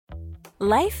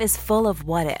Life is full of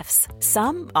what-ifs.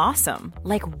 Some awesome,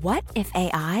 like what if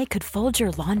AI could fold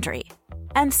your laundry?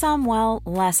 And some, well,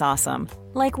 less awesome,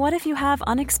 like what if you have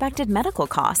unexpected medical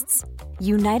costs?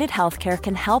 United Healthcare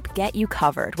can help get you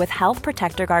covered with Health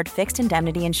Protector Guard fixed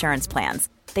indemnity insurance plans.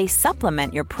 They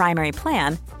supplement your primary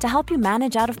plan to help you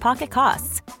manage out-of-pocket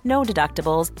costs. No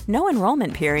deductibles, no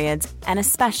enrollment periods, and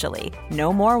especially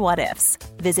no more what-ifs.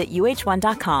 Visit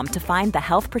uh1.com to find the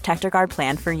Health Protector Guard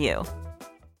plan for you.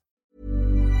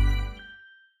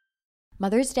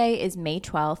 Mother's Day is May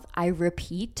 12th. I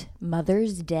repeat,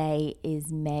 Mother's Day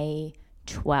is May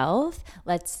 12th.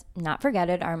 Let's not forget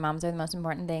it. Our moms are the most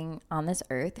important thing on this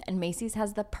earth. And Macy's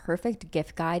has the perfect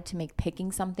gift guide to make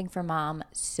picking something for mom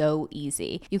so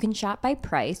easy. You can shop by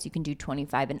price. You can do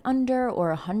 25 and under or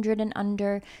 100 and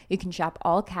under. You can shop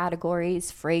all categories,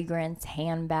 fragrance,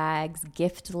 handbags,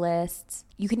 gift lists.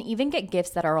 You can even get gifts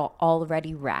that are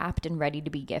already wrapped and ready to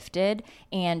be gifted.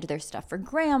 And there's stuff for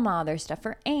grandma, there's stuff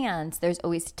for aunts. There's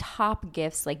always top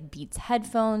gifts like Beats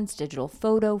headphones, digital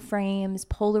photo frames,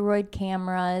 Polaroid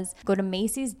cameras. Go to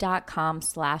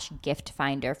Macys.com/gift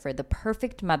finder for the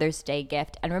perfect Mother's Day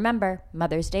gift. And remember,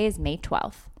 Mother's Day is May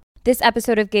 12th. This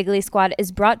episode of Giggly Squad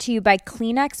is brought to you by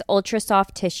Kleenex Ultra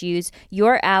Soft Tissues,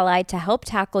 your ally to help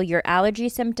tackle your allergy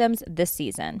symptoms this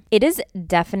season. It is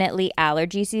definitely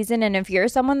allergy season, and if you're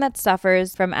someone that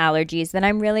suffers from allergies, then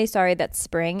I'm really sorry that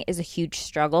spring is a huge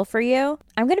struggle for you.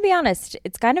 I'm going to be honest,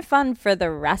 it's kind of fun for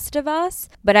the rest of us,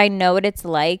 but I know what it's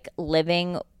like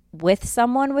living with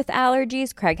someone with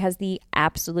allergies. Craig has the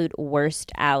absolute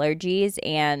worst allergies,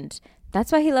 and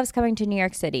that's why he loves coming to New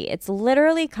York City. It's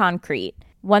literally concrete.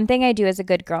 One thing I do as a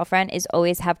good girlfriend is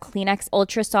always have Kleenex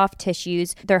Ultra Soft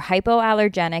Tissues. They're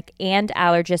hypoallergenic and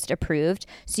allergist approved,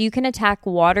 so you can attack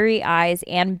watery eyes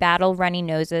and battle runny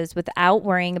noses without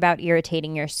worrying about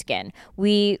irritating your skin.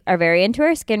 We are very into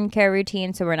our skincare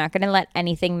routine, so we're not going to let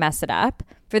anything mess it up.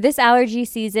 For this allergy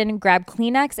season, grab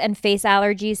Kleenex and face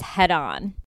allergies head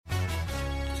on.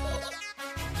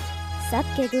 Sup,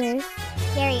 gigglers?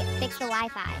 Gary, fix the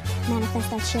Wi-Fi. Manifest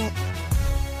that shit.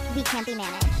 We can't be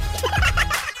managed.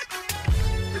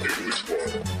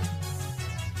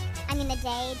 I mean, the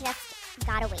day just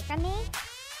got away from me.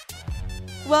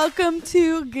 Welcome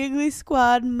to Giggly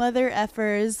Squad, mother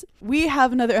effers. We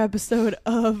have another episode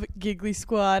of Giggly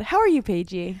Squad. How are you,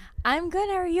 Paigey? I'm good.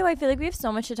 How are you? I feel like we have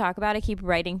so much to talk about. I keep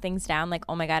writing things down like,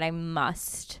 oh my God, I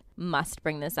must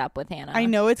bring this up with Hannah. I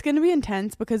know it's going to be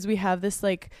intense because we have this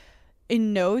like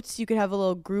in notes. You could have a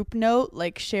little group note,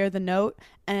 like share the note,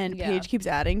 and Paige keeps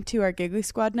adding to our Giggly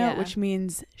Squad note, which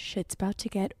means shit's about to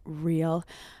get real.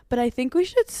 But I think we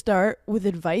should start with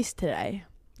advice today.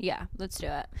 Yeah, let's do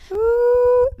it.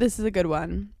 Ooh, this is a good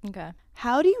one. Okay.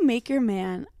 How do you make your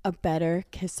man a better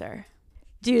kisser?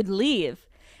 Dude, leave.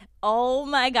 Oh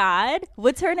my God.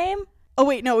 What's her name? Oh,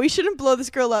 wait, no, we shouldn't blow this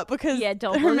girl up because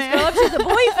don't blow this girl up. She's a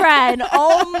boyfriend.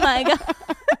 Oh my God.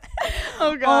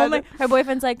 Oh God. Her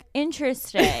boyfriend's like,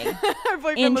 interesting. Her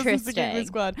boyfriend listens to Giggly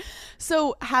Squad.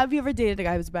 So have you ever dated a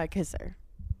guy who's a bad kisser?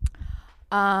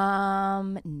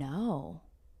 No.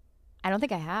 I don't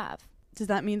think I have. Does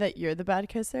that mean that you're the bad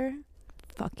kisser?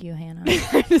 Fuck you, Hannah.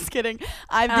 I'm just kidding.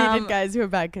 I've dated guys who are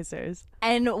bad kissers.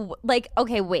 And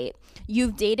okay, wait.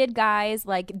 You've dated guys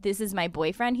like, this is my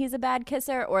boyfriend, he's a bad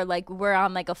kisser? Or like we're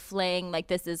on like a fling, like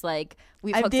this is like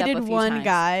we've hooked up a few times? I've dated one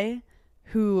guy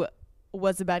who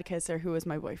was a bad kisser who was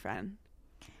my boyfriend.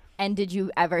 And did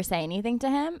you ever say anything to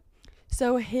him?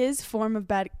 So his form of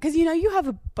bad, because you have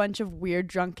a bunch of weird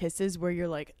drunk kisses where you're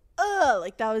like, ugh,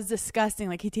 like that was disgusting.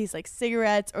 Like he tastes like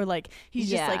cigarettes, or like he's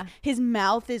just like his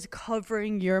mouth is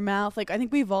covering your mouth. Like I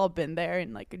think we've all been there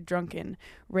in like a drunken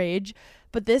rage.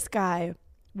 But this guy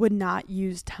would not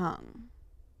use tongue.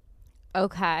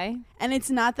 Okay. And it's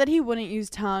not that he wouldn't use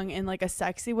tongue in like a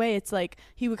sexy way. It's like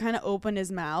he would kind of open his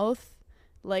mouth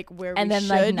like where we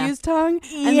should use tongue.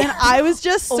 And then I was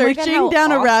just searching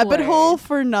down a rabbit hole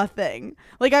for nothing.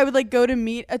 Like I would like go to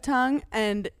meet a tongue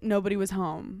and nobody was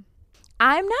home.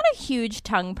 I'm not a huge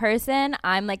tongue person.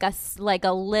 I'm like a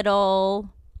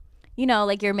little,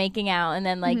 like you're making out and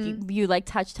then like you like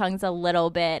touch tongues a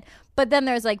little bit. But then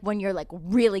there's like when you're like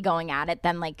really going at it,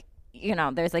 then like,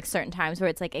 there's like certain times where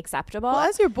it's like acceptable. Well,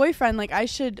 as your boyfriend, like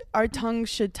our tongues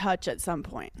should touch at some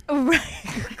point. Right.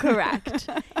 Correct.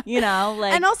 Like.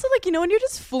 And also like, when you're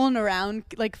just fooling around,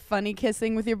 like funny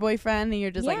kissing with your boyfriend and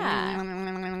you're just like.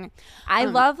 I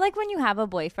love like when you have a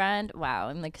boyfriend. Wow.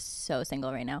 I'm like so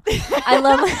single right now.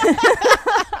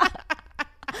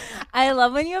 I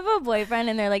love when you have a boyfriend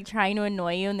and they're like trying to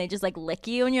annoy you and they just like lick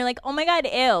you and you're like, oh my God,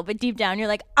 ew. But deep down you're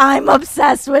like, I'm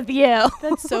obsessed with you.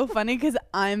 That's so funny because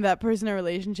I'm that person in a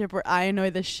relationship where I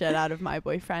annoy the shit out of my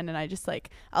boyfriend and I just like,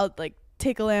 I'll like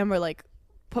tickle him or like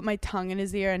put my tongue in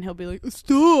his ear and he'll be like,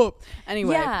 stop.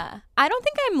 Anyway. Yeah. I don't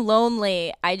think I'm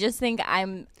lonely. I just think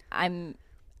I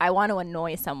want to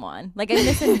annoy someone. Like, I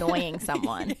miss annoying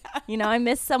someone. Yeah. You know, I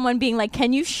miss someone being like,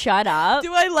 can you shut up?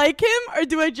 Do I like him or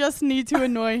do I just need to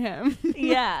annoy him?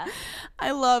 Yeah.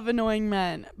 I love annoying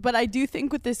men. But I do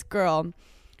think with this girl,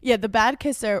 yeah, the bad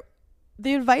kisser,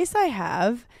 the advice I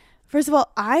have, first of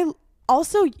all, I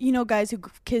also, you know, guys who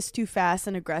kiss too fast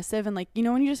and aggressive and like, you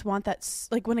know, when you just want that,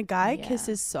 like when a guy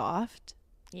kisses soft.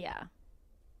 Yeah.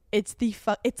 It's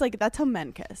like, that's how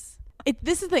men kiss.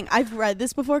 This is the thing. I've read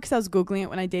this before because I was Googling it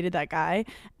when I dated that guy.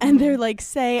 And they're like,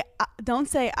 don't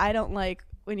say, I don't like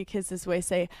when you kiss this way.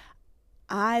 Say,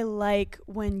 I like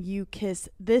when you kiss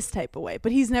this type of way.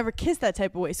 But he's never kissed that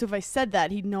type of way. So if I said that,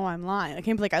 he'd know I'm lying. I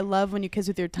can't be like, I love when you kiss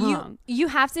with your tongue. You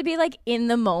have to be like in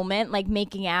the moment, like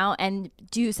making out and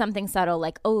do something subtle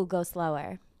like, oh, go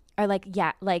slower. Or like,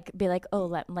 yeah, like be like, oh,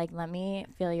 let me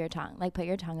feel your tongue. Like put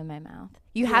your tongue in my mouth.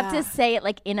 You have to say it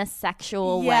like in a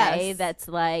sexual way that's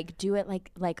like, do it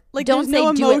like don't there's say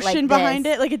no do emotion it like behind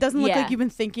this. it. Like it doesn't look like you've been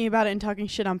thinking about it and talking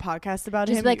shit on podcasts about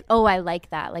it. Just like, oh, I like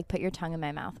that. Like put your tongue in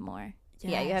my mouth more.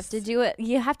 Yes. Yeah, you have to do it.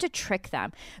 You have to trick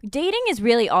them. Dating is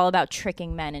really all about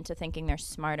tricking men into thinking they're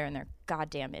smarter and they're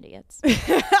goddamn idiots.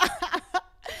 I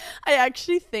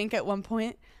actually think at one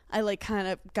point I like kind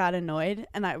of got annoyed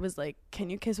and I was like,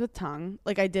 can you kiss with tongue?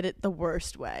 Like I did it the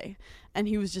worst way. And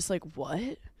he was just like,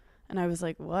 what? And I was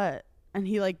like, what? And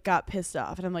he like got pissed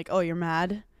off and I'm like, oh, you're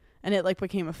mad? And it like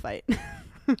became a fight.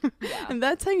 Yeah. And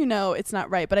that's how you know it's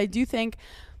not right. But I do think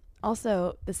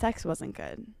also the sex wasn't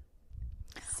good.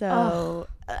 So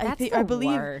I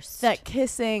believe that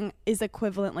kissing is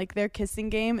equivalent. Like their kissing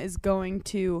game is going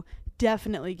to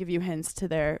definitely give you hints to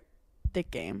their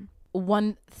dick game.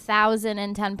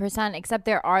 1010%, except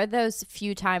there are those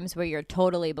few times where you're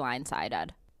totally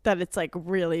blindsided. That it's like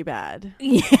really bad.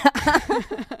 Yeah.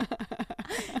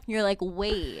 You're like,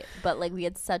 wait, but like we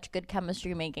had such good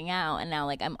chemistry making out and now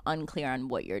like I'm unclear on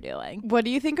what you're doing. What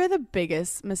do you think are the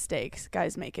biggest mistakes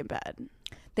guys make in bed?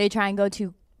 They try and go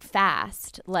too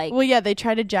fast. Like, well, yeah, they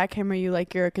try to jackhammer you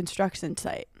like you're a construction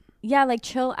site. Yeah, like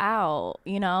chill out,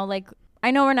 you know, like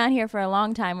I know we're not here for a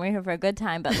long time. We're here for a good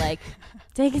time, but like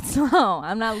take it slow.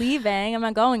 I'm not leaving. I'm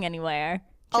not going anywhere.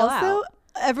 Chill out.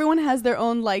 Everyone has their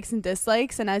own likes and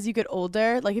dislikes. And as you get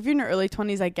older, like if you're in your early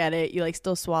 20s, I get it. You like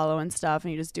still swallow and stuff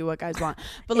and you just do what guys want.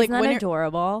 But like when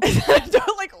adorable?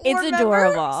 Like, it's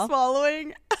adorable.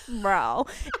 Swallowing. Bro,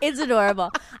 it's adorable.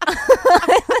 I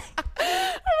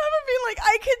remember being like,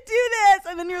 I could do this.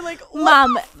 And then you're like,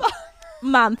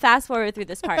 Mom, fast forward through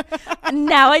this part.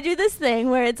 Now I do this thing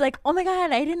where it's like, oh my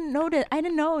God, I didn't know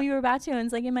you were about to. And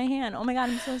it's like in my hand. Oh my God,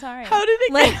 I'm so sorry. How did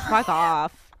it like, fuck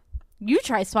off. You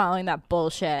try swallowing that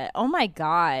bullshit. Oh my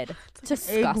God. It's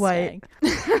disgusting. Egg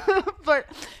white. But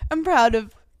I'm proud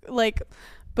of like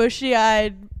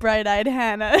bushy-eyed, bright-eyed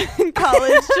Hannah in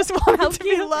college just wanted to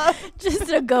be loved.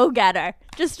 Just a go-getter.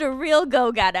 Just a real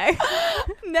go-getter.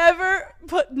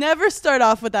 Never start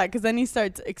off with that because then he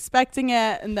starts expecting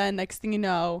it and then next thing you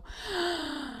know,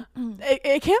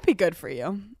 it can't be good for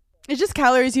you. It's just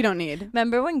calories you don't need.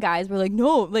 Remember when guys were like,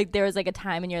 no, like there was like a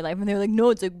time in your life when they were like, no,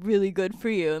 it's like really good for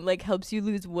you and like helps you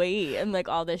lose weight and like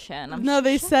all this shit. And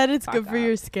they said it's good for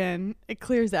your skin. It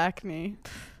clears acne.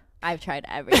 I've tried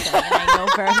everything and I know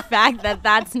for a fact that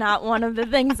that's not one of the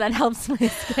things that helps my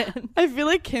skin. I feel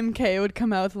like Kim K would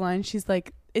come out with a line. She's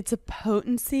like, it's a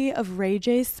potency of Ray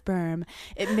J's sperm.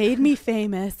 It made me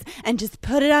famous and just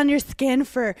put it on your skin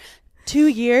for 2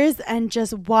 years and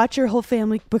just watch your whole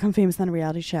family become famous on a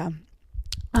reality show.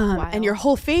 And your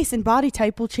whole face and body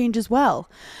type will change as well.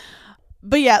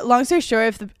 But yeah, long story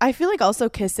short, I feel like also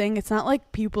kissing, it's not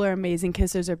like people are amazing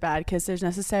kissers or bad kissers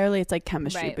necessarily. It's like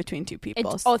chemistry between two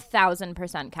people. It's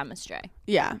 1,000% chemistry.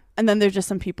 Yeah. And then there's just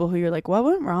some people who you're like, what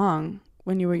went wrong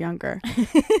when you were younger?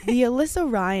 The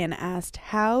Alyssa Ryan asked,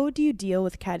 how do you deal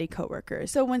with catty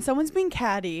coworkers? So when someone's being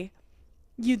catty,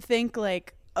 you'd think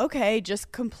like, okay,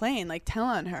 just complain, like tell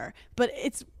on her. But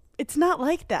it's not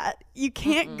like that. You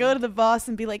can't go to the boss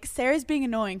and be like, Sarah's being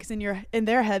annoying, because in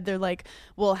their head they're like,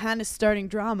 well, Hannah's starting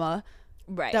drama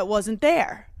that wasn't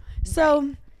there.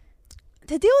 So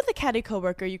to deal with a catty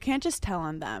coworker, you can't just tell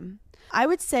on them. I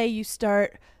would say you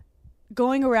start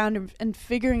going around and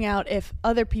figuring out if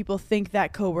other people think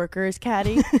that coworker is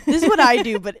catty. This is what I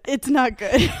do, but it's not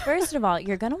good. First of all,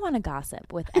 you're going to want to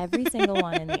gossip with every single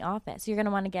one in the office. You're going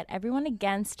to want to get everyone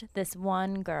against this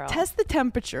one girl. Test the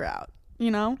temperature out.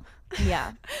 you know?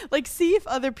 Yeah. Like, see if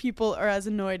other people are as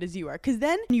annoyed as you are, because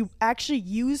then you actually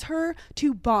use her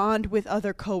to bond with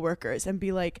other coworkers and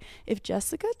be like, if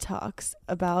Jessica talks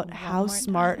about how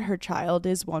smart her child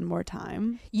is one more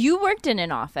time. You worked in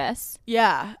an office.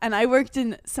 Yeah, and I worked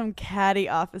in some catty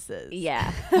offices.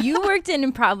 Yeah. You worked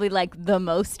in probably like the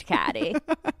most catty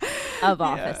of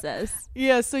offices.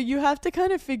 Yeah, so you have to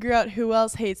kind of figure out who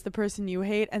else hates the person you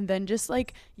hate and then just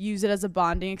like use it as a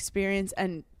bonding experience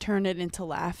and turn it into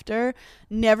laughter.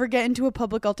 Never get into a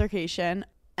public altercation,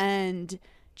 and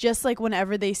just like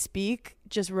whenever they speak,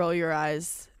 just roll your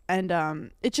eyes.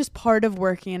 And it's just part of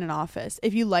working in an office.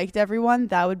 If you liked everyone,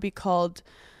 that would be called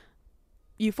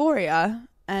euphoria,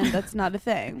 and that's not a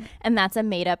thing. And that's a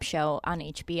made up show on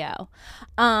HBO.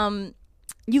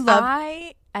 You love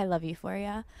I love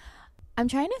Euphoria. I'm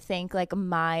trying to think like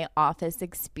my office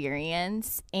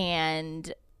experience,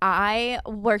 and I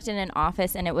worked in an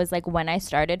office, and it was like when I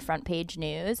started Front Page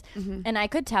News, and I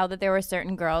could tell that there were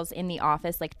certain girls in the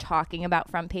office like talking about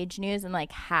Front Page News and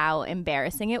like how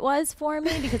embarrassing it was for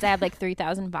me because I have like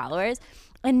 3,000 followers,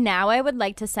 and now I would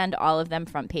like to send all of them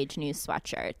Front Page News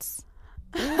sweatshirts.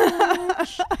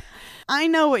 I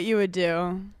know what you would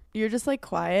do. You're just like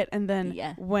quiet, and then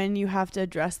Yeah. when you have to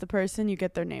address the person, you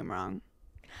get their name wrong.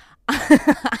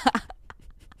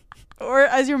 Or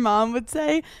as your mom would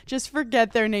say, just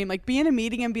forget their name. Like, be in a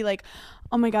meeting and be like,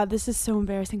 oh my God, this is so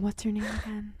embarrassing. What's your name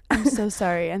again? I'm so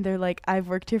sorry. And they're like, I've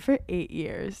worked here for 8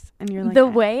 years. And you're like, The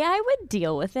way I would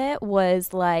deal with it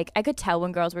was like I could tell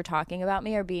when girls were talking about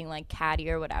me or being like catty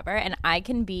or whatever, and I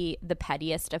can be the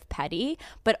pettiest of petty,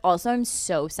 but also I'm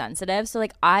so sensitive, so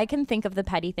like I can think of the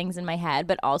petty things in my head,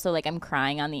 but also like I'm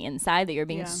crying on the inside that you're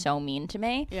being so mean to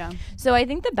me. Yeah. So I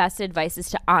think the best advice is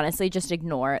to honestly just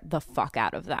ignore the fuck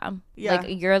out of them. Yeah.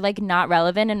 Like you're like not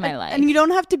relevant in my life. And you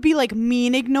don't have to be like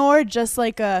mean ignore, just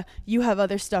like you have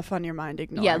other stuff on your mind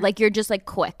ignore. Yeah, like you're just like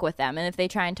quick with them, and if they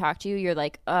try and talk to you, you're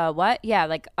like, what? Yeah,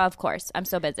 like of course, I'm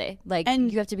so busy. Like,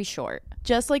 and you have to be short.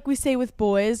 Just like we say with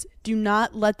boys, do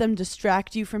not let them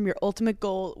distract you from your ultimate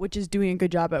goal, which is doing a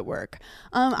good job at work.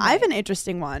 I have an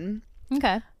interesting one.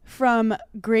 Okay. From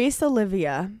Grace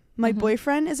Olivia. My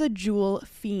boyfriend is a Juul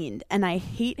fiend, and I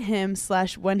hate him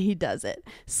 / when he does it.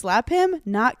 Slap him,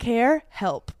 not care,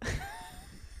 help.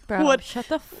 Bro, What? shut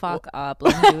the fuck up.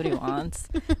 Let him do what he wants.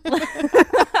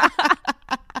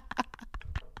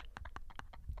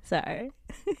 Sorry.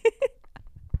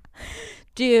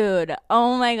 Dude,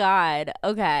 oh my God.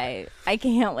 Okay. I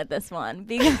can't with this one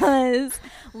because,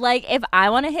 like, if I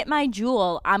want to hit my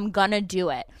Juul, I'm gonna do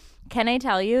it. Can I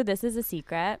tell you, this is a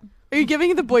secret? Are you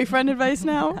giving the boyfriend advice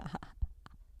now?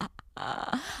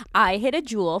 I hit a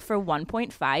Juul for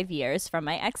 1.5 years from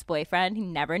my ex-boyfriend. He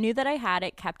never knew that I had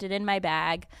it, kept it in my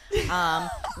bag.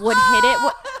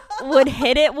 Would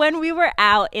hit it when we were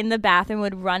out in the bathroom,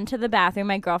 would run to the bathroom.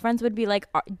 My girlfriends would be like,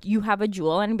 you have a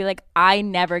Juul? And I'd be like, I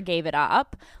never gave it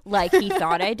up. Like he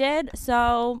thought I did.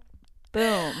 So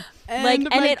boom. And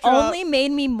it only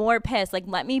made me more pissed. Like,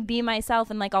 let me be myself,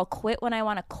 and like I'll quit when I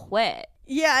want to quit.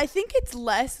 Yeah, I think it's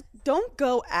less. Don't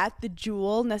go at the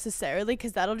Juul necessarily,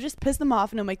 because that'll just piss them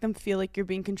off and it'll make them feel like you're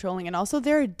being controlling. And also,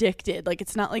 they're addicted. Like,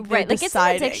 it's not like they're deciding. It's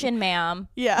an addiction, ma'am.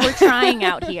 Yeah. We're trying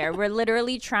out here. We're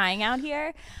literally trying out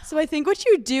here. So I think what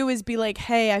you do is be like,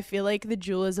 hey, I feel like the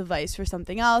Juul is a vice for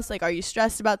something else. Like, are you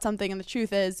stressed about something? And the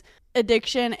truth is,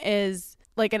 addiction is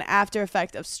like an after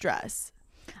effect of stress.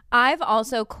 I've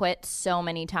also quit so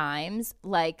many times.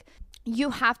 Like,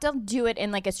 you have to do it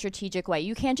in like a strategic way.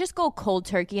 You can't just go cold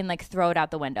turkey and like throw it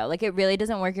out the window. Like, it really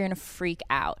doesn't work. You're gonna freak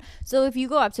out. So if you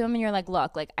go up to him and you're like,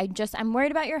 look, like I'm worried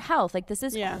about your health. Like, this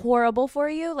is horrible for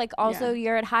you. Like, also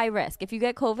you're at high risk. If you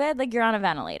get COVID, like you're on a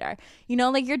ventilator, you know,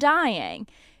 like you're dying.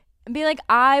 And be like,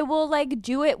 I will like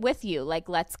do it with you. Like,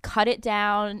 let's cut it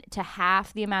down to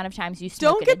half the amount of times you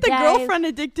smoke. Don't get the girlfriend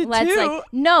addicted too. Like,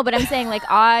 no, but I'm saying like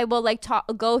I will like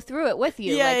go through it with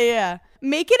you. Yeah.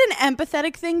 Make it an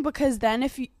empathetic thing, because then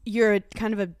if you're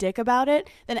kind of a dick about it,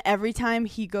 then every time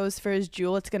he goes for his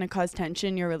Juul, it's going to cause tension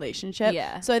in your relationship.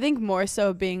 Yeah. So I think more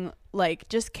so being like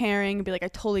just caring, be like, I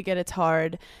totally get it's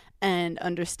hard, and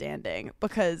understanding,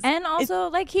 because and also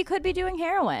like he could be doing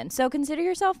heroin. So consider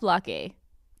yourself lucky.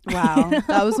 Wow,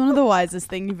 that was one of the wisest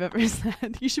things you've ever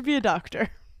said. You should be a doctor.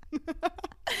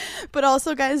 But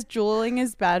also, guys, Juuling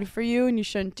is bad for you and you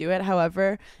shouldn't do it.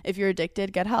 However, if you're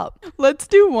addicted, get help. Let's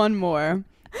do one more.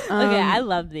 Okay, I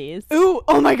love these. Ooh,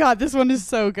 oh my God, this one is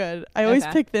so good. I always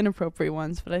pick the inappropriate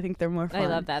ones, but I think they're more fun. I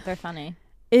love that. They're funny.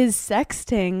 Is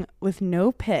sexting with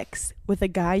no pics with a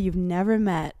guy you've never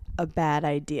met a bad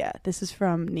idea? This is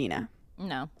from Nina.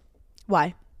 No.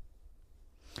 Why?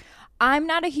 I'm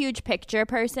not a huge picture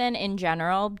person in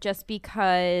general, just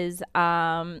because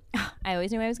I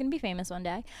always knew I was going to be famous one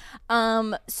day.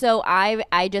 So I'm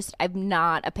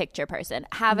not a picture person.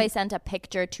 Have I sent a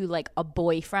picture to like a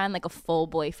boyfriend, like a full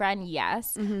boyfriend?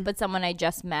 Yes. But someone I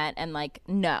just met and like,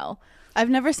 no. I've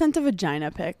never sent a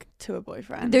vagina pic to a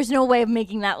boyfriend. There's no way of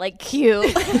making that like cute.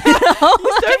 You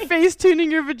start face tuning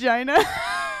your vagina.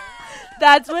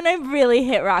 That's when I really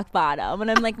hit rock bottom. And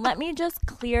I'm like, let me just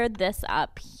clear this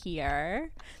up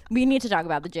here. We need to talk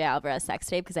about the Jay Alvarez sex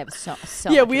tape because I have so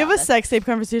yeah, much we have about a this. sex tape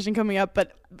conversation coming up,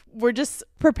 but we're just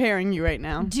preparing you right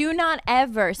now. Do not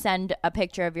ever send a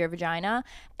picture of your vagina.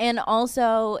 And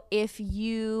also, if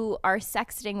you are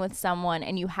sexting with someone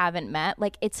and you haven't met,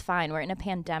 like, it's fine. We're in a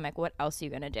pandemic. What else are you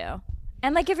going to do?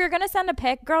 And, like, if you're going to send a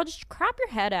pic, girl, just crop your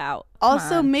head out.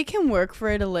 Also, make him work for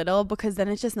it a little because then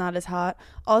it's just not as hot.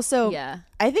 Also, Yeah.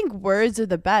 I think words are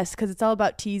the best because it's all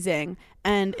about teasing.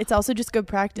 And it's also just good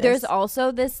practice. There's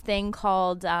also this thing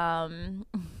called,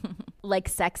 like,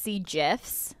 sexy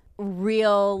GIFs.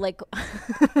 Real, like...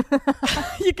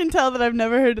 You can tell that I've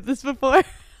never heard of this before.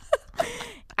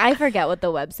 I forget what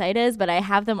the website is, but I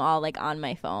have them all, like, on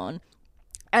my phone.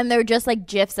 And they're just like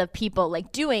GIFs of people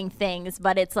like doing things,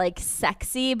 but it's like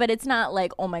sexy, but it's not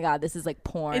like, oh my God, this is like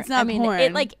porn. It's not porn. porn.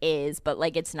 It like is, but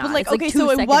like it's not. But like, it's, okay, 2 so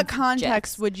in what second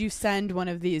context GIFs. would you send one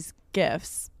of these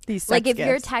GIFs? These sex Like if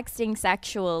you're GIFs? texting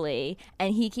sexually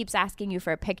and he keeps asking you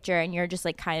for a picture and you're just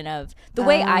like kind of, the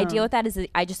way I deal with that is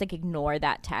I just like ignore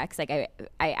that text. Like I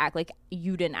act like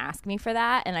you didn't ask me for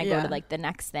that, and I go Yeah. to like the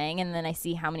next thing, and then I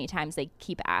see how many times they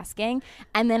keep asking,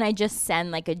 and then I just send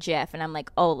like a GIF and I'm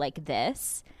like, oh, like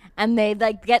this. And they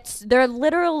like they're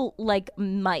literal like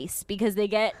mice because they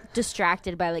get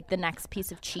distracted by like the next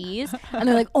piece of cheese and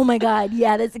they're like, oh my God,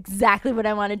 yeah, that's exactly what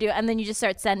I want to do. And then you just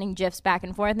start sending GIFs back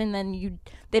and forth, and then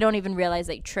they don't even realize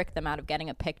that you tricked them out of getting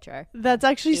a picture. That's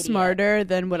actually Idiot. smarter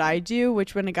than what I do,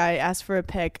 which when a guy asks for a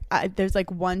pic, there's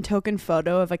like one token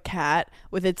photo of a cat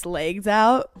with its legs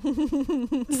out.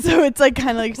 So it's like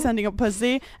kind of like sending a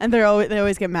pussy, and they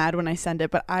always get mad when I send it,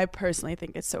 but I personally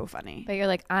think it's so funny. But you're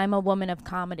like, I'm a woman of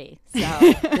comedy, so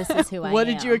this is who I am. What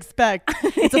did you expect?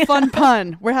 It's a fun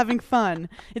pun. We're having fun.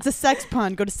 It's a sex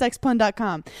pun. Go to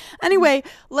sexpun.com. Anyway,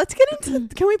 let's get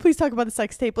into, can we please talk about the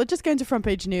sex tape? Let's just get into front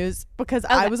page news because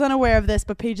I was unaware of this,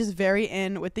 but Paige is very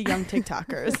in with the young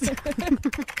TikTokers.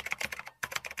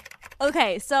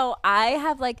 Okay, so I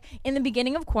have like in the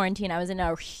beginning of quarantine, I was in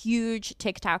a huge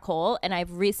TikTok hole, and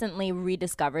I've recently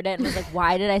rediscovered it and was like,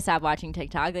 why did I stop watching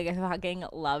TikTok? Like I fucking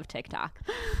love TikTok.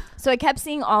 So I kept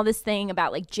seeing all this thing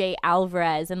about like Jay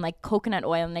Alvarez and like coconut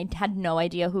oil, and I had no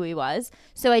idea who he was.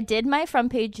 So I did my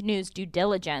front page news due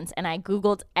diligence and I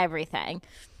Googled everything.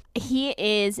 He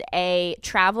is a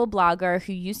travel blogger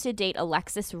who used to date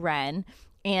Alexis Ren.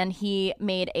 And he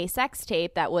made a sex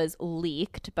tape that was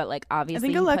leaked, but like obviously I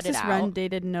think he Alexis put it Ren out.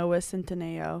 dated Noah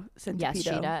Centineo. Yes, she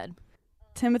did.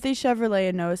 Timothy Chevrolet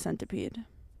and Noah Centipede.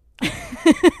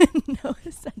 Noah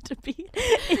Centipede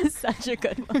is such a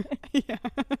good one. Yeah.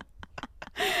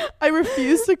 I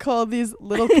refuse to call these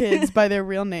little kids by their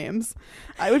real names.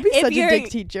 I would be such a dick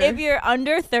teacher. If you're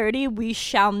under 30, we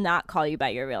shall not call you by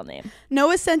your real name.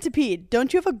 Noah Centipede,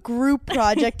 don't you have a group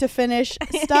project to finish?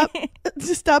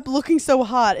 Stop looking so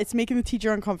hot. It's making the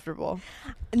teacher uncomfortable.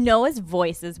 Noah's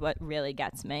voice is what really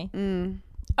gets me.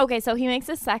 Okay, so he makes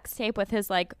a sex tape with his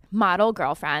like model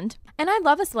girlfriend. And I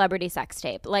love a celebrity sex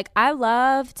tape. Like I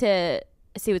love to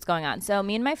see what's going on. So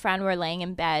me and my friend were laying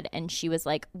in bed and she was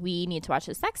like, we need to watch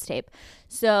the sex tape.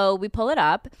 So we pull it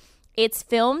up. It's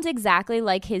filmed exactly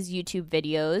like his YouTube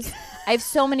videos. I have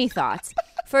so many thoughts.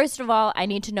 First of all, I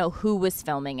need to know who was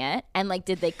filming it. And like,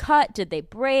 did they cut? Did they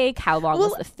break? How long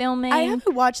was the filming? I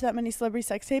haven't watched that many celebrity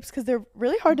sex tapes because they're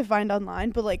really hard to find online.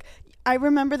 But like, I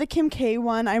remember the Kim K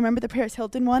one. I remember the Paris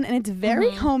Hilton one. And it's very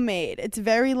homemade. It's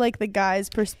very like the guy's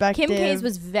perspective. Kim K's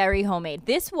was very homemade.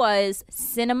 This was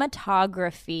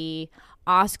cinematography,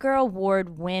 Oscar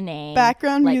award winning.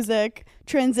 Background like, music,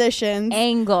 transitions.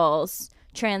 angles,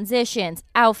 transitions,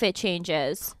 outfit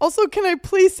changes. Also, can I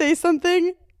please say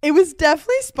something? It was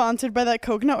definitely sponsored by that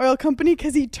coconut oil company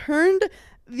because he turned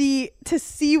to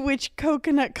see which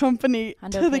coconut company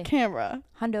Hundo to the P. camera.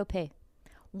 Hundo P.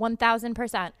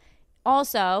 1,000%.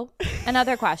 Also,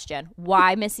 another question.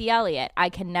 Why Missy Elliott? I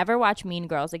can never watch Mean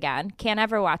Girls again. Can't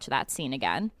ever watch that scene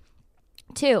again.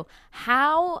 2,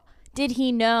 how did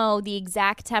he know the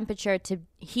exact temperature to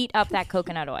heat up that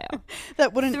coconut oil?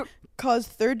 That wouldn't cause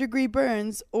third-degree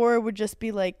burns or would just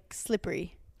be like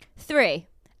slippery. 3,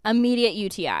 immediate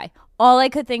UTI. All I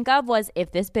could think of was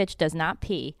if this bitch does not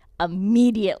pee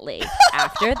immediately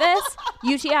after this,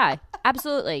 UTI.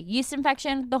 Absolutely. Yeast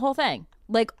infection, the whole thing.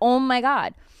 Like, oh my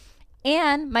God.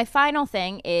 And my final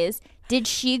thing is, did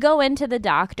she go into the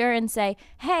doctor and say,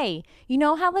 hey, you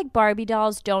know how like Barbie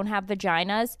dolls don't have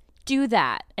vaginas? Do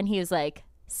that. And he was like,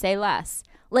 say less.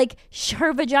 Like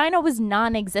her vagina was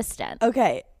non-existent.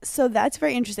 Okay, so that's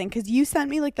very interesting because you sent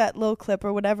me like that little clip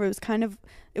or whatever. It was kind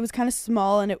of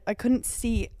small and I couldn't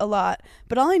see a lot.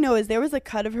 But all I know is there was a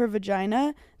cut of her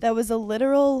vagina that was a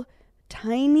literal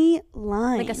tiny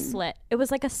line. Like a slit. It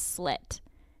was like a slit.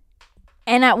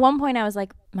 And at one point I was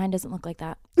like, mine doesn't look like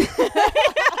that.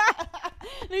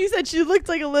 And you said she looked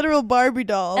like a literal Barbie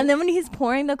doll. And then when he's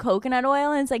pouring the coconut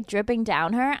oil and it's like dripping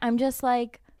down her, I'm just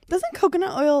like, doesn't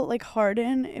coconut oil like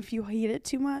harden if you heat it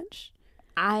too much?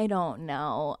 I don't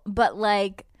know. But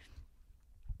like,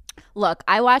 look,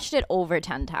 I watched it over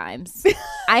 10 times.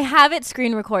 I have it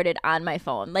screen recorded on my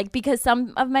phone. Like, because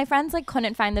some of my friends like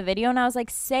couldn't find the video and I was like,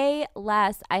 say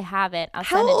less. I have it. I'll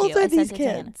send it to you. How old are these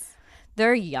kids?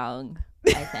 They're young,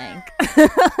 I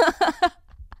think.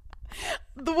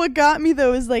 What got me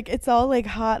though is like it's all like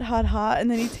hot, and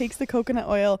then he takes the coconut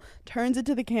oil, turns it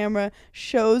to the camera,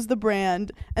 shows the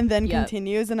brand, and then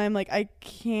continues. And I'm like, I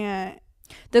can't.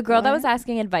 The girl that was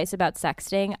asking advice about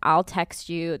sexting, I'll text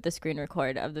you the screen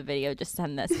record of the video. Just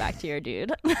send this back to your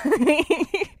dude.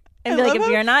 And be like, if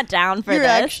you're not down for you're this.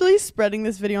 You're actually spreading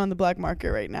this video on the black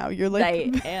market right now. You're like,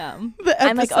 I am.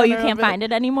 I'm like, oh, you can't find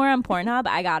it anymore on Pornhub?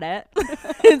 I got it.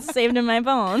 It's saved in my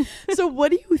phone. So what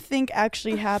do you think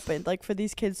actually happened, like, for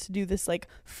these kids to do this, like,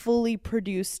 fully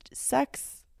produced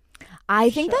sex? I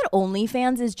think that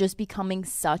OnlyFans is just becoming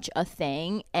such a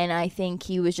thing. And I think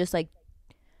he was just like,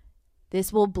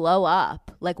 this will blow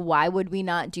up. Like, why would we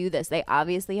not do this? They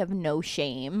obviously have no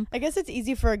shame. I guess it's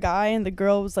easy for a guy, and the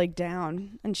girl was like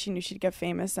down and she knew she'd get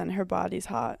famous and her body's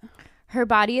hot. Her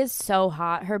body is so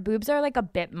hot. Her boobs are like a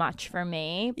bit much for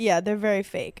me. Yeah, they're very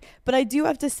fake. But I do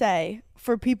have to say,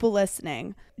 for people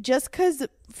listening, just because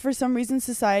for some reason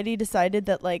society decided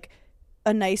that like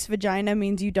a nice vagina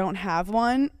means you don't have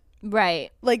one. Right.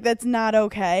 Like, that's not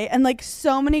okay. And like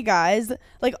so many guys,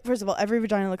 like, first of all, every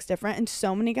vagina looks different, and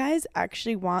so many guys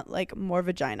actually want like more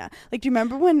vagina. Like, do you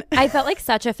remember when I felt like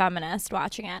such a feminist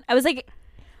watching it? I was like,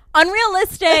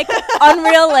 unrealistic.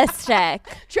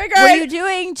 Trigger. What are you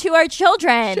doing to our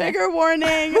children? Trigger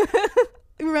warning.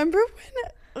 Remember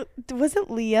when was it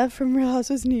Leah from Real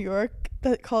Housewives of New York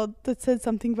that said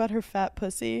something about her fat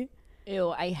pussy?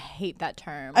 Ew, I hate that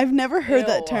term. I've never heard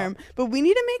that term, but we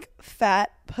need to make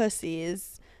fat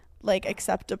pussies like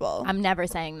acceptable. I'm never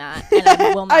saying that, and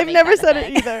I will not. I've never said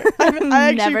it either.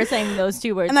 I'm never saying those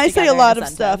two words. And I say a lot of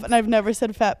stuff, and I've never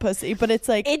said fat pussy, but it's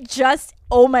like it just.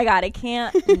 Oh my god, I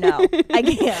can't. No, I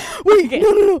can't. Wait,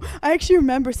 no. I actually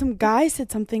remember some guy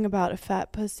said something about a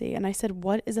fat pussy, and I said,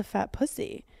 "What is a fat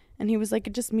pussy?" And he was like,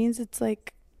 "It just means it's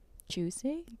like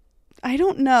juicy." I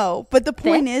don't know, but the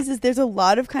point is there's a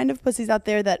lot of kind of pussies out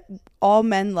there that all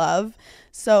men love.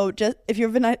 So just if your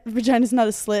vagina's not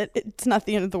a slit, it's not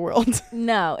the end of the world.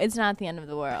 No, it's not the end of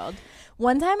the world.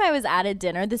 One time I was at a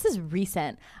dinner. This is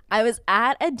recent. I was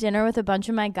at a dinner with a bunch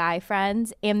of my guy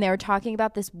friends, and they were talking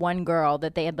about this one girl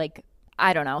that they had like,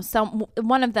 I don't know,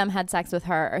 one of them had sex with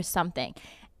her or something.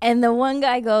 And the one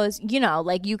guy goes, you know,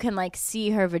 like you can like see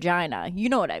her vagina. You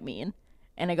know what I mean?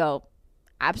 And I go,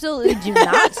 absolutely do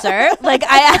not, sir. Like,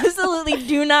 I absolutely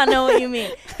do not know what you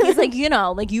mean. He's like, you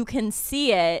know, like you can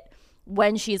see it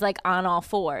when she's like on all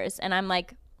fours. And I'm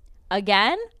like,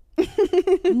 again,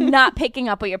 not picking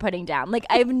up what you're putting down. Like,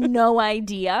 I have no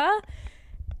idea.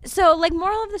 So, like,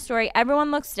 moral of the story, everyone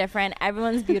looks different.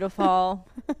 Everyone's beautiful.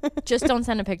 Just don't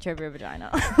send a picture of your vagina.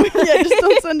 Yeah, just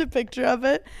don't send a picture of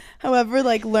it. However,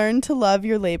 like, learn to love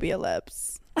your labia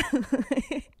lips.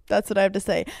 That's what I have to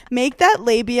say. Make that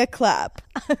labia clap.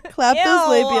 Clap those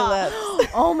labia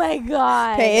lips. Oh my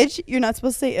god. Paige, you're not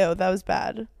supposed to say ew. That was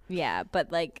bad. Yeah,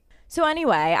 but like, so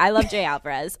anyway, I love Jay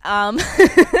Alvarez. How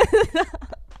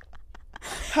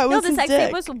was the his sex dick?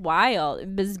 tape was wild. It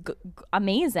was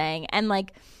amazing. And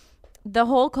like the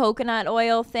whole coconut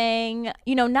oil thing,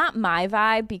 you know, not my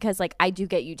vibe because like I do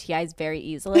get UTIs very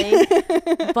easily.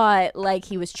 But like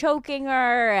he was choking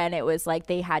her, and it was like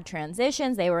they had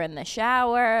transitions. They were in the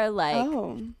shower. Like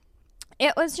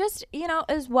it was just, you know,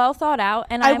 it was well thought out.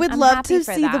 And I would love happy to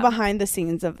for see the them. behind the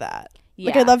scenes of that.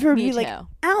 Yeah, like I'd love her to me be like, too.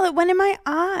 ow, it went in my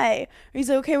eye. Or he's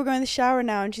like, okay, we're going to the shower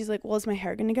now. And she's like, well, is my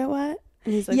hair going to get wet?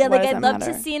 And he's like, yeah, why like does I'd that love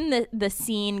matter? to see the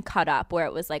scene cut up where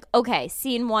it was like, okay,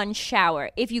 scene 1,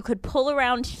 shower. If you could pull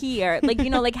around here, like,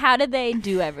 you know, like how did they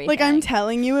do everything? Like, I'm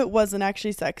telling you, it wasn't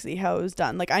actually sexy how it was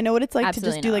done. Like, I know what it's like to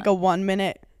just do like a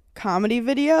 1-minute comedy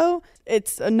video.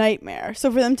 It's a nightmare.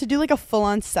 So for them to do like a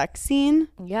full-on sex scene,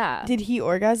 yeah. did he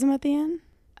orgasm at the end?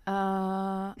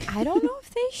 I don't know if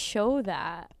they show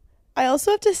that. I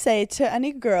also have to say to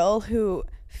any girl who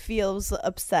feels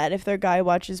upset if their guy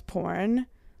watches porn,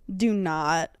 do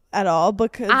not at all,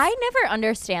 because I never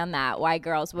understand that, why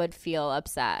girls would feel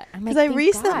upset. I'm like, I "Thank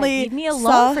recently God, leave me alone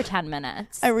saw- for 10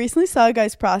 minutes. I recently saw a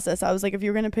guy's process. I was like, if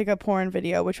you were going to pick a porn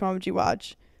video, which one would you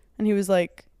watch? And he was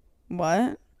like,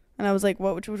 what? And I was like,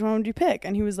 which one would you pick?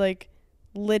 And he was like,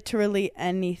 literally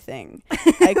anything.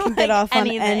 I can get off on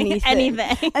anything.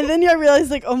 And then I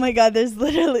realized, like, oh my God, there's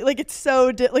literally, like, it's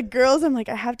so, like, girls, I'm like,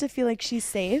 I have to feel like she's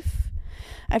safe.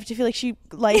 I have to feel like she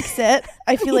likes it.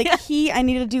 I feel like I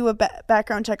need to do a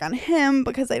background check on him,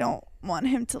 because I don't want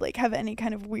him to, like, have any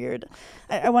kind of weird,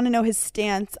 I want to know his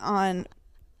stance on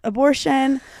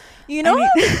abortion. You know,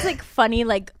 it's like funny,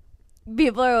 like,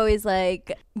 people are always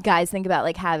like, guys think about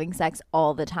like having sex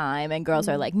all the time, and girls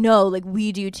are like, no, like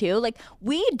we do too. Like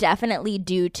we definitely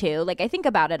do too. Like I think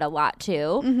about it a lot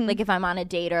too. Like if I'm on a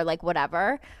date or like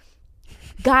whatever,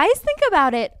 guys think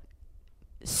about it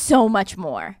so much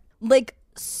more. Like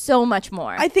so much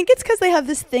more. I think it's because they have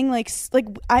this thing like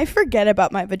I forget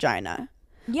about my vagina.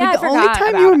 Yeah, like, the only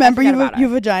time you remember your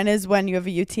vagina is when you have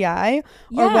a UTI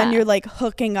or when you're like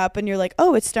hooking up and you're like,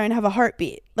 oh, it's starting to have a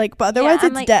heartbeat. Like, but otherwise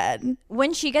it's like, dead.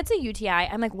 When she gets a UTI,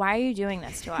 I'm like, why are you doing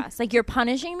this to us? Like, you're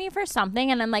punishing me for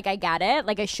something. And I'm like, I get it.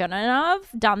 Like, I shouldn't have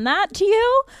done that to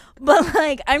you. But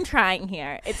like, I'm trying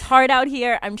here. It's hard out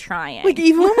here. I'm trying. Like,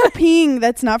 even when we're peeing,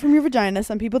 that's not from your vagina.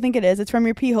 Some people think it is. It's from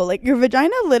your pee hole. Like, your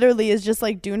vagina literally is just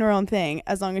like doing her own thing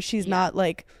as long as she's not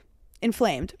like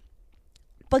inflamed.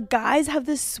 But guys have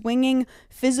this swinging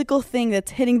physical thing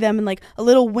that's hitting them, and like a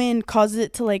little wind causes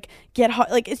it to like get hot.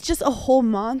 Like it's just a whole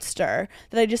monster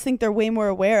that I just think they're way more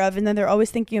aware of. And then they're always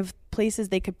thinking of places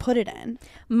they could put it in.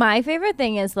 My favorite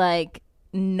thing is like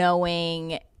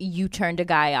knowing you turned a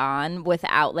guy on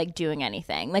without like doing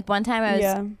anything. Like one time I was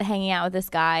hanging out with this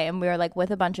guy, and we were like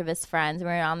with a bunch of his friends. We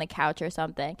were on the couch or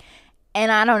something.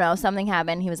 And I don't know, something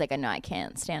happened. He was like, I know I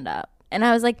can't stand up. And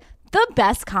I was like, the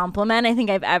best compliment I think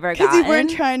I've ever gotten. Because you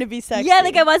weren't trying to be sexy. Yeah,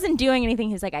 like I wasn't doing anything.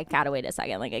 He's like, I gotta wait a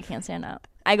second. Like I can't stand up.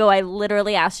 I go, I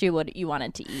literally asked you what you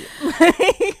wanted to eat.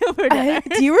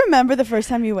 Do you remember the first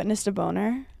time you witnessed a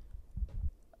boner?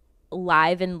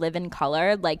 Live and live in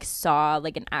color, like saw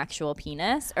like an actual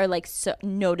penis, or like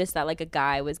noticed that like a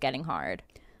guy was getting hard?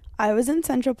 I was in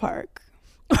Central Park.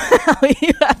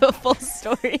 You have a full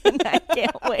story and I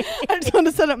can't wait. I just want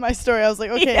to set up my story. I was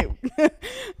like, okay,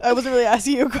 I wasn't really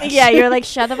asking you a question. Yeah, you're like,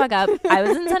 shut the fuck up. I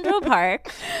was in Central Park.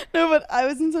 No, but I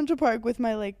was in Central Park with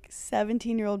my like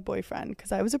 17-year-old boyfriend,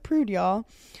 because I was a prude, y'all.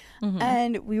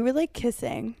 And we were like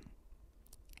kissing.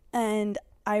 And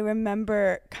I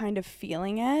remember kind of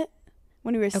feeling it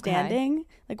when we were standing,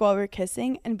 like while we were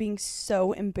kissing, and being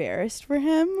so embarrassed for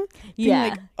him. Being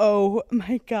like, oh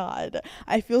my God,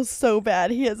 I feel so bad.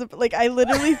 He has like, I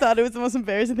literally thought it was the most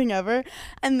embarrassing thing ever.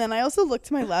 And then I also looked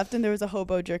to my left, and there was a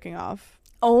hobo jerking off.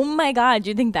 Oh my God,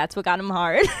 do you think that's what got him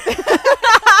hard?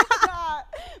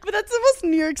 But that's the most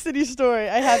New York City story,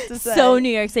 I have to say. So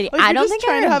New York City. Like, I don't think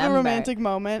trying I to have a romantic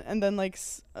moment, and then like,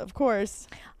 of course.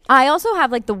 I also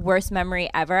have like the worst memory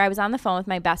ever. I was on the phone with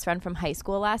my best friend from high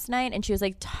school last night, and she was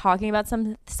like talking about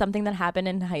something that happened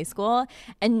in high school,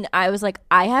 and I was like,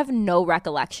 I have no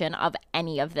recollection of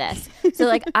any of this. So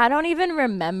like I don't even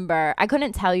remember. I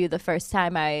couldn't tell you the first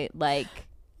time I like.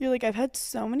 You're like, I've had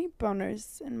so many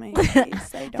boners in my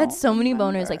face. I don't had so many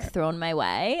remember. boners like thrown my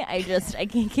way. I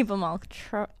can't keep them all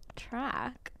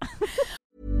track.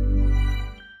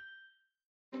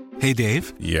 Hey,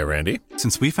 Dave. Yeah, Randy.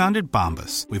 Since we founded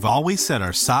Bombas, we've always said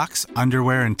our socks,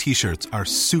 underwear, and T-shirts are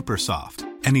super soft.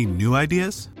 Any new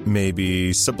ideas?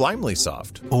 Maybe sublimely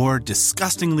soft. Or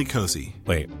disgustingly cozy.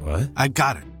 Wait, what? I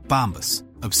got it. Bombas.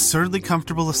 Absurdly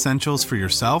comfortable essentials for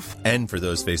yourself and for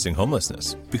those facing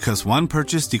homelessness. Because one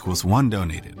purchased equals one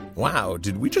donated. Wow,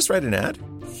 did we just write an ad?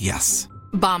 Yes.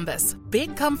 Bombas.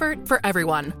 Big comfort for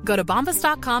everyone. Go to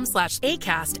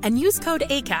bombas.com/ACAST and use code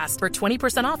ACAST for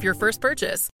 20% off your first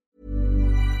purchase.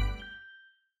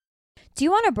 Do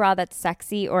you want a bra that's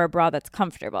sexy or a bra that's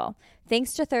comfortable?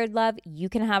 Thanks to Third Love, you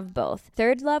can have both.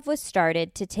 Third Love was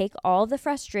started to take all the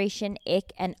frustration,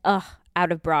 ick, and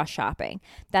out of bra shopping.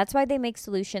 That's why they make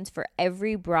solutions for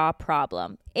every bra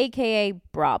problem, aka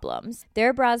problems.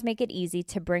 Their bras make it easy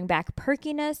to bring back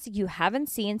perkiness you haven't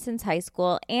seen since high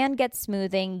school and get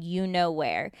smoothing you know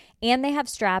where. And they have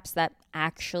straps that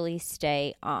actually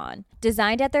stay on.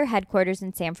 Designed at their headquarters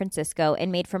in San Francisco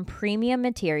and made from premium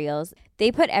materials,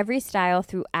 they put every style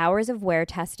through hours of wear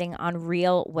testing on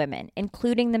real women,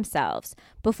 including themselves,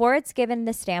 before it's given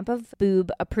the stamp of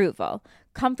boob approval.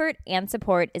 Comfort and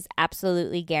support is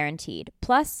absolutely guaranteed.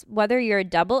 Plus, whether you're a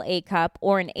double A cup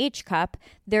or an H cup,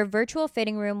 Their virtual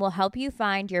fitting room will help you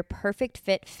find your perfect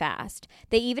fit fast.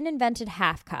 They even invented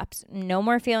half cups. No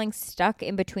more feeling stuck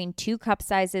in between two cup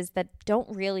sizes that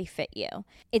don't really fit you.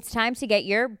 It's time to get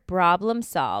your problem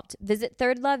solved. Visit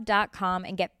thirdlove.com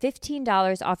and get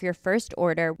 $15 off your first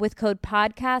order with code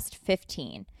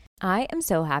podcast15. I am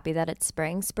so happy that it's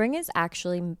spring. Spring is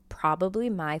actually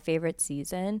probably my favorite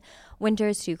season. Winter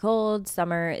is too cold,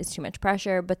 summer is too much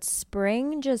pressure, but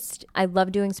spring just, I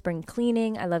love doing spring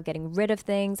cleaning. I love getting rid of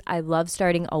things. I love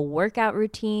starting a workout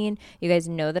routine. You guys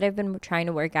know that I've been trying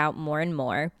to work out more and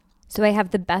more. So I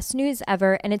have the best news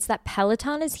ever, and it's that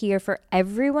Peloton is here for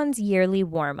everyone's yearly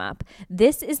warm-up.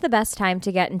 This is the best time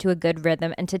to get into a good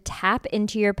rhythm and to tap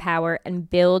into your power and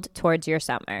build towards your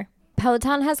summer.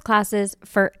 Peloton has classes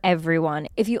for everyone.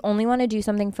 If you only want to do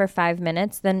something for 5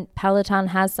 minutes, then Peloton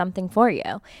has something for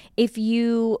you. If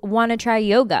you want to try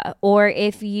yoga or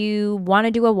if you want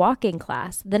to do a walking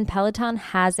class, then Peloton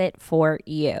has it for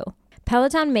you.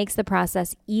 Peloton makes the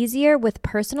process easier with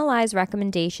personalized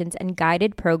recommendations and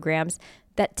guided programs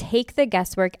that take the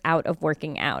guesswork out of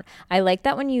working out. I like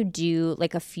that when you do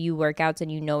like a few workouts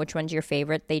and you know which one's your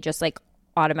favorite, they just like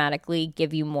automatically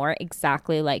give you more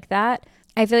exactly like that.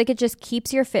 I feel like it just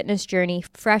keeps your fitness journey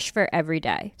fresh for every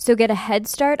day. So get a head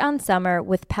start on summer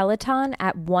with Peloton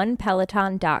at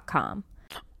onepeloton.com.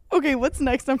 Okay, what's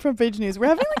next on Front Page News? We're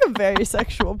having like a very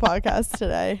sexual podcast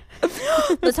today.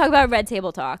 Let's talk about Red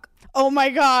Table Talk. Oh my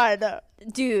God.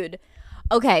 Dude.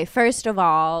 Okay, first of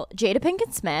all, Jada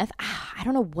Pinkett Smith. I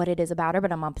don't know what it is about her,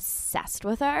 but I'm obsessed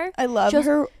with her. I love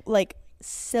her like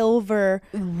silver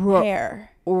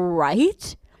hair.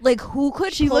 Right? Like who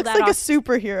could She pull looks that like off? a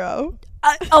superhero.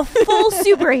 A full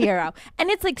superhero. And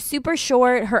it's like super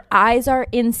short. Her eyes are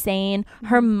insane.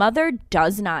 Her mother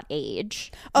does not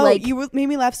age. Oh, like, you made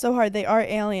me laugh so hard. They are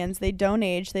aliens. They don't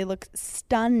age. They look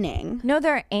stunning. no,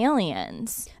 they're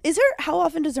aliens. How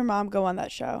often does her mom go on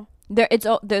that show? There's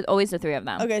always the three of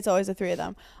them. Okay, it's always the three of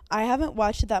them. I haven't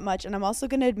watched it that much, and I'm also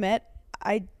going to admit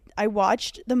I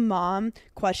watched the mom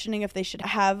questioning if they should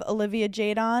have Olivia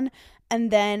Jade on, and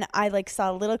then I like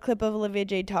saw a little clip of Olivia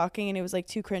Jade talking, and it was like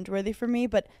too cringeworthy for me.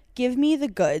 But give me the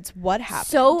goods. What happened?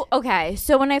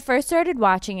 So when I first started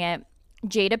watching it,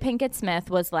 Jada Pinkett Smith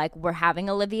was like, "We're having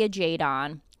Olivia Jade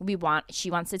on.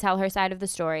 She wants to tell her side of the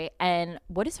story." And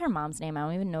what is her mom's name? I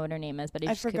don't even know what her name is, but I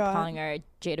just keep calling her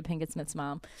Jada Pinkett Smith's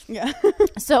mom. Yeah.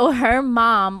 So her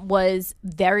mom was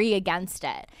very against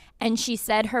it. And she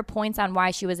said her points on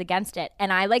why she was against it.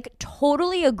 And I like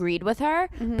totally agreed with her.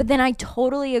 Mm-hmm. But then I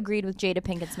totally agreed with Jada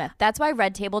Pinkett Smith. That's why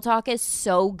Red Table Talk is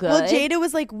so good. Well, Jada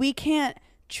was like, we can't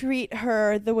treat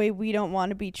her the way we don't want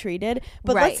to be treated.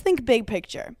 But let's think big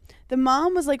picture. The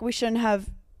mom was like,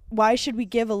 why should we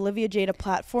give Olivia Jade a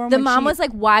platform? The mom was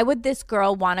like, why would this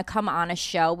girl want to come on a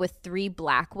show with 3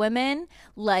 black women?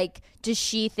 Like, does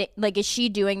she think, like, is she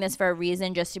doing this for a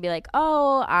reason just to be like,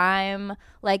 oh, I'm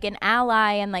like an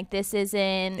ally and like this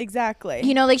isn't. Exactly.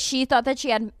 You know, like she thought that she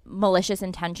had malicious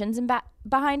intentions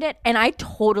behind it. And I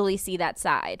totally see that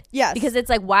side. Yes. Because it's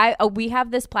like, why we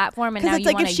have this platform and now you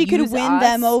want to use us. Because it's like if she could win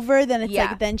them over, then it's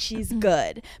like, then she's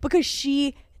good. Because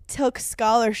she took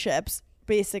scholarships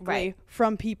basically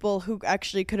from people who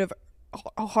actually could have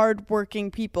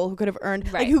hardworking people who could have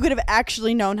earned like who could have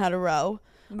actually known how to row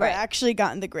or actually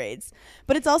gotten the grades.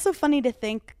 But it's also funny to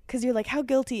think because you're like, how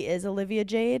guilty is Olivia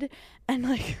Jade? And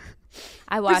like,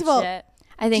 I watched it.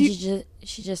 I think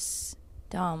she's just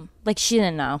dumb. Like she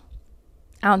didn't know.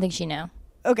 I don't think she knew.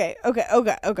 Okay.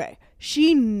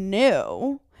 She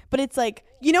knew. But it's like,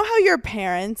 you know how your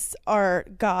parents are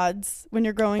gods when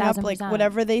you're growing 1,000%. Up? Like,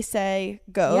 whatever they say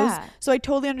goes. Yeah. So I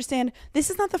totally understand. This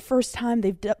is not the first time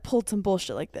they've pulled some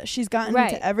bullshit like this. She's gotten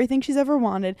into everything she's ever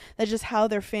wanted. That's just how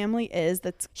their family is.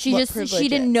 She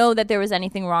didn't know that there was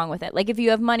anything wrong with it. Like, if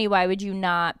you have money, why would you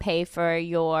not pay for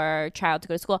your child to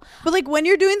go to school? But, like, when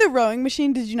you're doing the rowing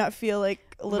machine, did you not feel, like,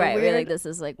 a little weird? Right, like, this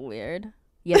is, like, weird.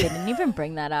 Yeah, they didn't even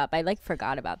bring that up. I like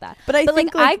forgot about that. But I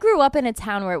think I grew up in a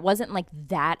town where it wasn't like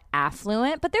that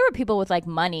affluent, but there were people with like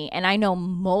money, and I know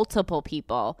multiple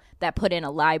people that put in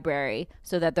a library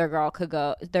so that their daughter could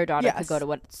go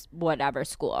to whatever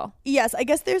school. Yes, I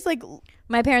guess there's like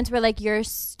my parents were like, "You're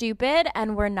stupid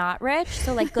and we're not rich,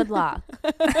 so like good luck."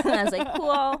 And I was like,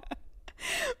 "Cool."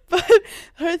 But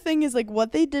her thing is like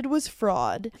what they did was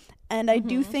fraud, and I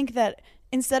do think that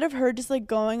instead of her just like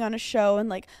going on a show and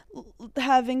like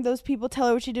having those people tell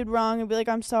her what she did wrong and be like,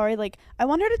 I'm sorry, like I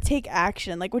want her to take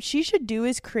action. Like what she should do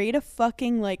is create a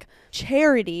fucking like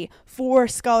charity for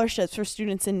scholarships for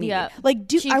students in need. Yeah. Like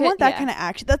I want that kind of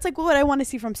action. That's like what I want to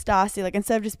see from Stassi. Like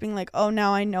instead of just being like, oh,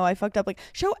 now I know I fucked up, like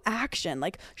show action,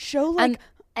 like show like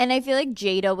And I feel like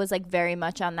Jada was like very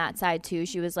much on that side too.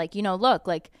 She was like, you know, look,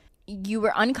 like you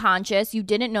were unconscious. You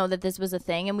didn't know that this was a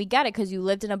thing. And we get it because you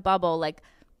lived in a bubble. Like,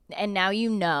 and now you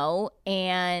know.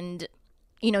 And,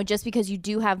 you know, just because you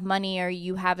do have money or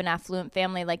you have an affluent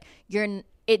family, like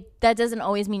that doesn't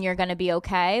always mean you're going to be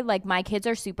okay. Like my kids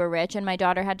are super rich and my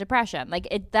daughter had depression. Like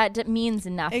that means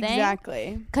nothing.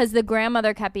 Exactly. Because the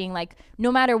grandmother kept being like,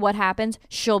 no matter what happens,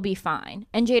 she'll be fine.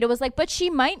 And Jada was like, but she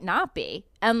might not be.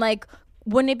 And like,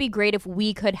 wouldn't it be great if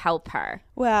we could help her?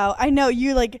 Wow. I know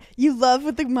you love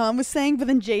what the mom was saying, but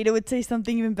then Jada would say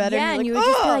something even better. Yeah, and you would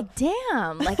just be like,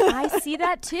 damn, like I see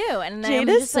that too. And then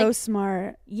Jada's so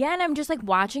smart. Yeah, and I'm just like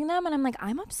watching them and I'm like,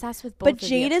 I'm obsessed with both But of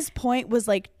you. Jada's point was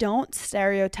like, don't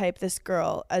stereotype this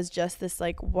girl as just this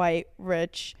like white,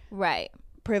 rich, right,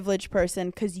 privileged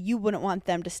person, because you wouldn't want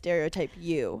them to stereotype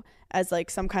you as like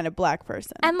some kind of black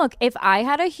person. And look, if I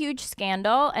had a huge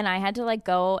scandal and I had to like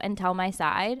go and tell my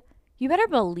side, you better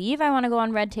believe I want to go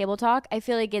on Red Table Talk. I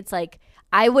feel like it's like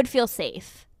I would feel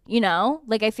safe, you know?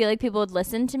 Like I feel like people would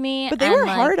listen to me. But they were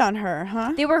like, hard on her,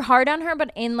 huh? They were hard on her,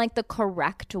 but in like the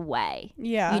correct way.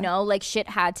 Yeah. You know, like shit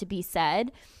had to be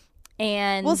said.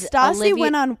 And well, Stassi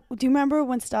went on. Do you remember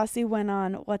when Stassi went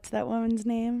on? What's that woman's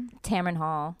name? Tamron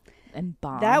Hall and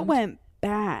bombed. That went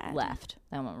bad. Left.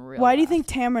 That went real. Why do you think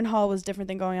Tamron Hall was different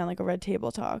than going on like a Red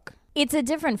Table Talk? It's a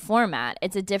different format.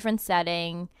 It's a different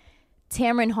setting.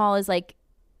 Tamron Hall is like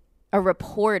a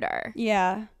reporter.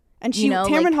 Yeah. And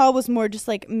Tamron Hall was more just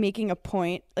like making a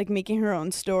point, like making her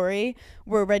own story,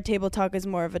 where Red Table Talk is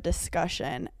more of a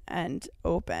discussion and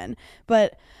open.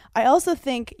 But I also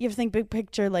think you have to think big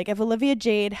picture. Like if Olivia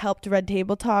Jade helped Red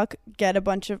Table Talk get a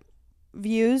bunch of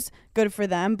views, good for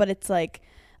them. But it's like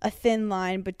a thin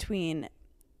line between,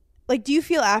 like, do you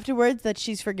feel afterwards that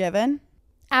she's forgiven?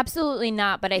 Absolutely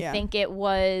not. But I think it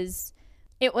was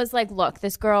like, look,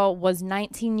 this girl was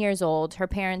 19 years old. Her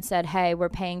parents said, hey, we're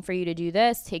paying for you to do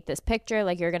this. Take this picture.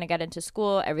 Like, you're going to get into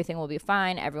school. Everything will be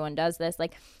fine. Everyone does this.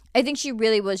 Like, I think she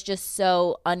really was just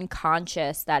so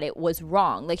unconscious that it was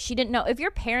wrong. Like, she didn't know. If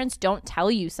your parents don't tell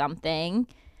you something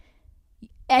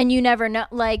and you never know,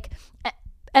 like,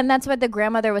 and that's what the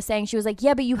grandmother was saying. She was like,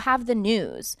 yeah, but you have the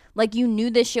news. Like, you knew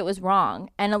this shit was wrong.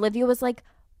 And Olivia was like,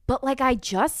 but like, I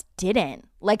just didn't.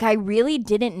 Like, I really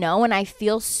didn't know, and I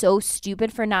feel so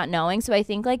stupid for not knowing. So I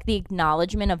think, like, the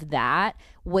acknowledgement of that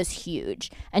was huge.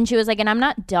 And she was like, and I'm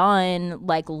not done,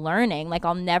 like, learning. Like,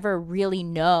 I'll never really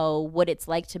know what it's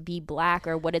like to be black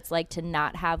or what it's like to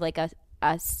not have, like, a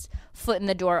foot in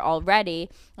the door already.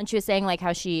 And she was saying, like,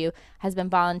 how she has been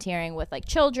volunteering with, like,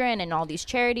 children and all these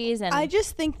charities. And I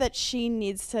just think that she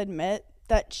needs to admit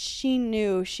that she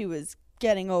knew she was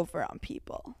getting over on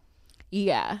people.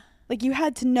 Yeah. Like, you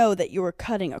had to know that you were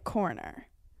cutting a corner.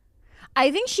 I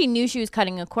think she knew she was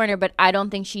cutting a corner, but I don't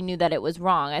think she knew that it was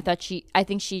wrong. I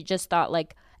think she just thought,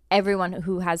 like, everyone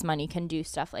who has money can do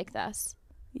stuff like this.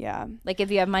 Yeah. Like,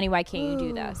 if you have money, why can't you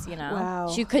do this, you know?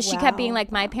 Wow. Because she kept being like,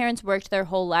 my parents worked their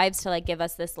whole lives to, like, give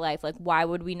us this life. Like, why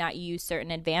would we not use certain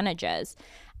advantages?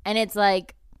 And it's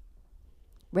like,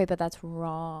 right, but that's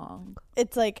wrong.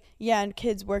 It's like, yeah, and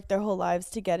kids work their whole lives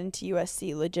to get into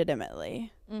USC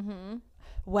legitimately. Mm-hmm.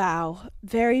 Wow.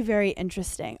 Very, very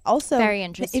interesting. Also, very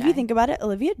interesting. If you think about it,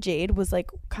 Olivia Jade was like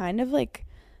kind of like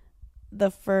the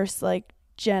first like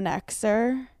Gen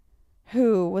Xer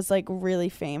who was like really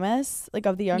famous, like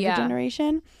of the younger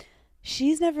generation.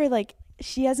 She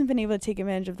hasn't been able to take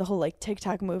advantage of the whole like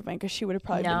TikTok movement, because she would have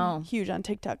probably been huge on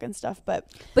TikTok and stuff. But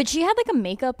she had like a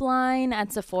makeup line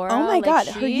at Sephora. Oh my God,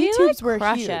 her YouTubes were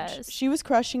crushes. Huge. She was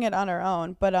crushing it on her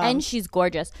own. But and she's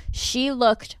gorgeous. She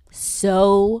looked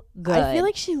so good. I feel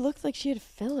like she looked like she had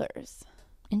fillers.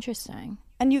 Interesting.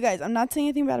 And you guys, I'm not saying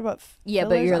anything bad about fillers.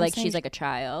 But you're like, she's like a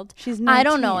child. She's 19. I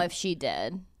don't know if she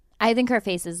did. I think her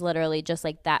face is literally just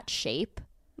like that shape.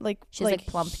 Like she's like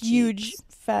plump, huge cheeks.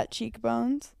 Fat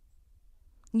cheekbones.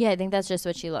 Yeah, I think that's just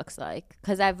what she looks like.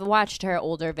 Because I've watched her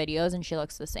older videos and she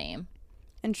looks the same.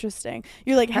 Interesting.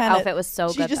 You're like, her Hannah, outfit was so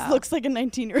good. She just looks like a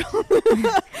 19-year-old.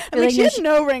 Like, she has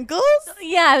no wrinkles.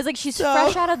 Yeah, I was like, she's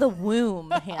fresh out of the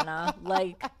womb, Hannah.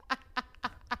 Like,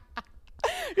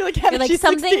 you're like, Hannah, she's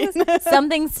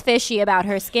something's fishy about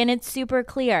her skin. It's super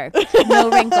clear, no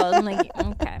wrinkles. I'm like,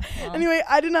 okay. Well. Anyway,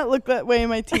 I did not look that way in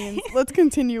my teens. Let's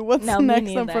continue. What's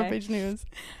next on Front Page News?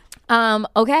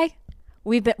 Okay.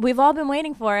 We've all been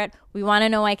waiting for it. We want to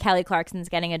know why Kelly Clarkson's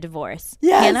getting a divorce.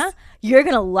 Yes. Hannah, you're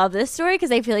going to love this story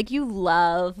because I feel like you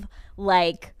love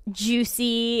like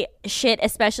juicy shit,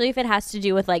 especially if it has to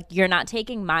do with like, you're not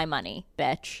taking my money,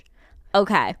 bitch.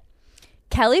 Okay.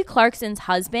 Kelly Clarkson's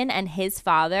husband and his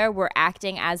father were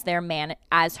acting as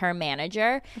her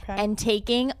manager and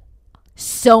taking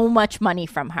so much money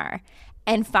from her.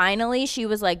 And finally, she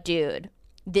was like, dude,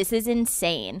 this is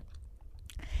insane.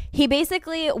 He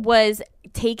basically was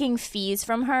taking fees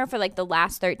from her for like the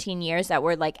last 13 years that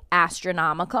were like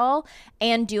astronomical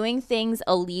and doing things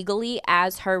illegally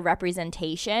as her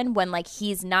representation when like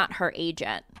he's not her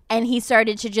agent. And he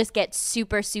started to just get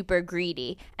super, super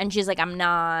greedy. And she's like, I'm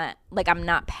not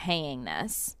paying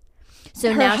this.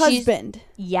 So her now husband.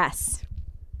 Yes.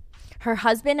 Her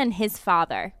husband and his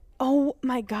father. Oh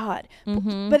my God.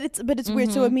 Mm-hmm. But it's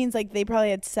weird. So it means like they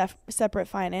probably had separate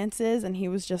finances and he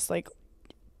was just like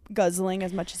guzzling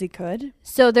as much as he could.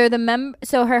 So they're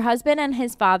so her husband and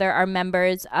his father are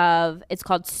members of, it's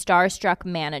called Starstruck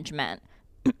Management.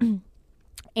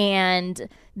 And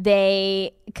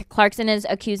Clarkson is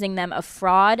accusing them of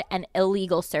fraud and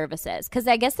illegal services. Because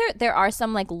I guess there are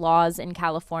some like laws in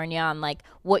California on like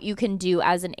what you can do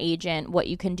as an agent, what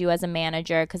you can do as a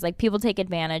manager. Because like people take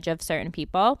advantage of certain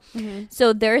people. Mm-hmm.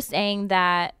 So they're saying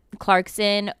that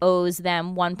Clarkson owes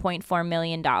them $1.4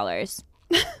 million.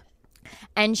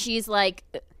 And she's like,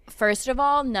 first of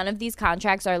all, none of these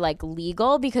contracts are like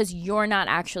legal because you're not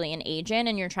actually an agent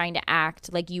and you're trying to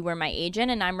act like you were my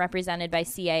agent and I'm represented by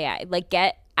CAA. Like,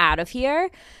 get out of here.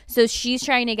 So she's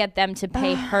trying to get them to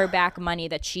pay her back money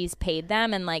that she's paid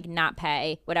them and like not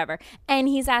pay whatever. And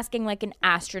he's asking like an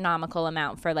astronomical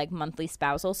amount for like monthly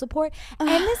spousal support.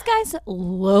 And this guy's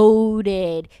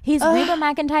loaded. He's Reba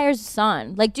McEntire's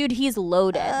son. Like, dude, he's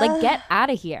loaded. Like, get out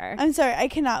of here. I'm sorry, I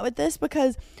cannot with this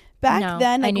because back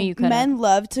then, like, men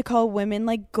love to call women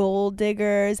like gold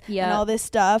diggers and all this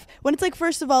stuff. When it's like,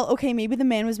 first of all, okay, maybe the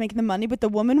man was making the money, but the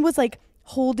woman was like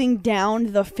holding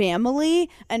down the family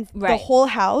and the whole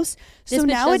house. So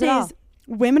nowadays,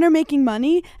 women are making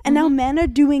money and now men are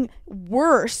doing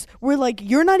worse. We're like,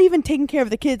 you're not even taking care of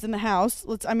the kids in the house.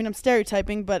 I'm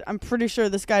stereotyping, but I'm pretty sure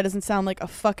this guy doesn't sound like a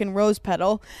fucking rose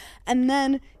petal. And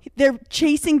then they're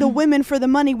chasing the women for the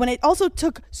money when it also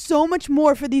took so much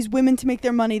more for these women to make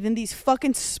their money than these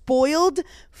fucking spoiled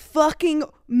fucking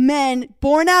men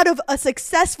born out of a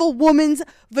successful woman's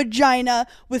vagina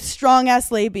with strong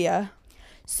ass labia.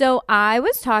 So I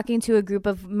was talking to a group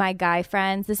of my guy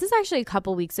friends. This is actually a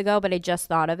couple weeks ago, but I just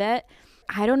thought of it.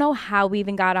 I don't know how we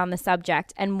even got on the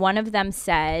subject. And one of them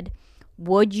said,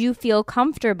 would you feel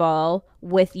comfortable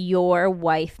with your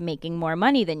wife making more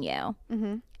money than you?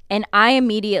 Mm-hmm. And I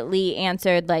immediately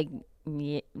answered like,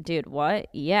 dude, what?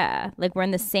 Yeah. Like, we're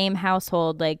in the same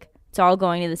household. Like, it's all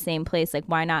going to the same place. Like,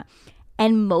 why not?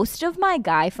 And most of my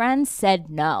guy friends said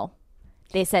no.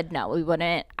 They said, no, we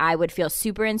wouldn't. I would feel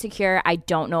super insecure. I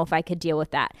don't know if I could deal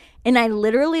with that. And I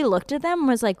literally looked at them and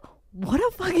was like, what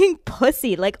a fucking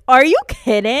pussy. Like, are you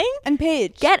kidding? And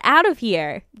Paige, get out of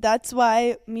here. That's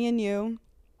why me and you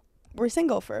were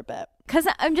single for a bit. Because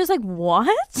I'm just like,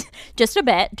 what? Just a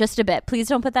bit. Please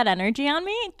don't put that energy on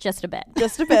me. Just a bit.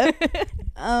 Because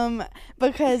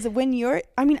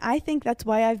when I think that's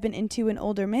why I've been into an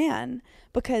older man.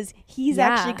 Because he's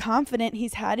actually confident.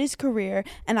 He's had his career.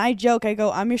 And I joke, I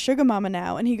go, I'm your sugar mama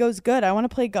now. And he goes, good. I want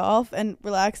to play golf and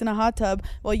relax in a hot tub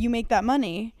while you make that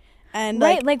money. And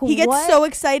he gets so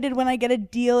excited when I get a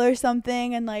deal or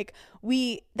something. And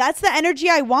that's the energy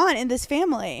I want in this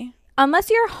family.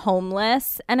 Unless you're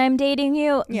homeless and I'm dating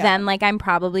you, then I'm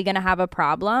probably going to have a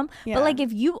problem. Yeah. But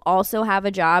if you also have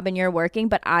a job and you're working,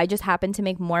 but I just happen to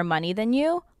make more money than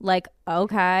you,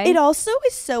 okay. It also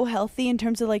is so healthy in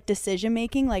terms of decision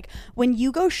making. When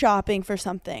you go shopping for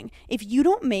something, if you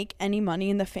don't make any money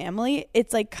in the family,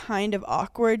 it's kind of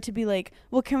awkward to be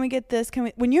well, can we get this?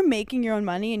 When you're making your own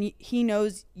money and he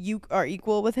knows you are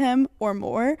equal with him or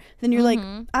more, then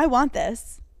you're I want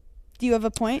this. Do you have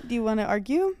a point? Do you want to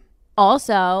argue?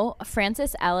 Also,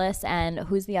 Francis Ellis and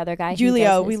who's the other guy?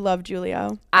 Julio. We love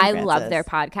Julio. I love their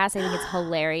podcast. I think it's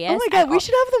hilarious. Oh my God, we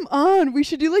should have them on. We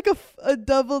should do a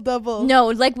double.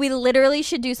 No, we literally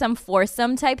should do some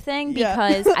foursome type thing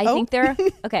because I think they're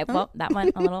okay. Well, that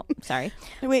one a little. Sorry.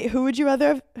 Wait, who would you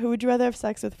rather have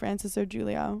sex with, Francis or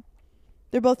Julio?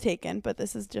 They're both taken, but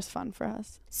this is just fun for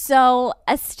us. So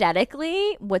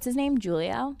aesthetically, what's his name?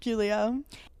 Julio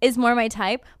is more my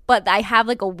type, but I have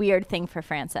a weird thing for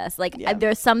Francis.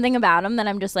 There's something about him that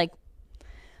I'm just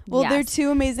well, they're two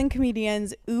amazing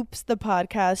comedians. Oops, the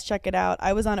podcast. Check it out.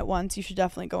 I was on it once. You should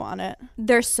definitely go on it.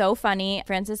 They're so funny.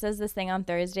 Francis does this thing on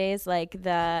Thursdays,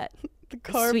 the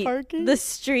car parking, the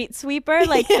street sweeper,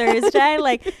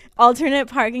 Thursday, alternate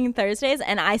parking Thursdays.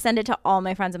 And I send it to all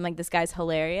my friends. I'm this guy's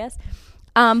hilarious.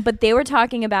 But they were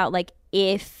talking about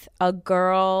if a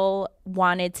girl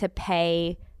wanted to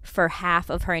pay for half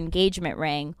of her engagement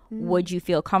ring, would you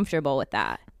feel comfortable with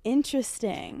that?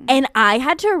 Interesting. And I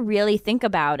had to really think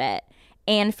about it.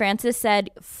 And Francis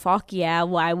said, fuck yeah,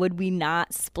 why would we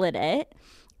not split it?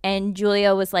 And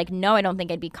Julia was like, no, I don't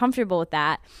think I'd be comfortable with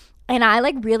that. And I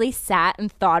like really sat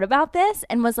and thought about this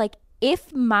and was like,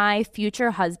 if my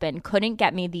future husband couldn't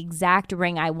get me the exact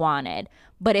ring I wanted,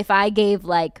 but if I gave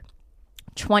like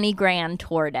 20 grand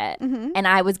toward it and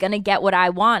I was going to get what I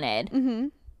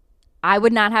wanted, I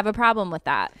would not have a problem with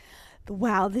that.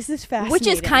 Wow, this is fascinating. Which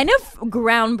is kind of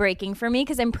groundbreaking for me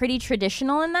because I'm pretty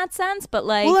traditional in that sense. But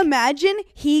like, well, imagine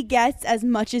he gets as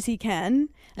much as he can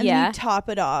and then you top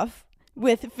it off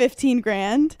with 15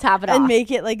 grand. Top it and off.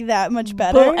 make it like that much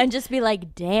better. And just be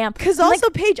like, damn. Because also,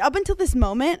 like, Paige, up until this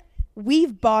moment,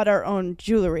 we've bought our own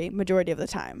jewelry majority of the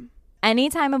time.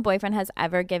 Anytime a boyfriend has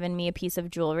ever given me a piece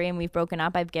of jewelry and we've broken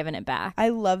up, I've given it back. I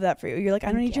love that for you. You're like,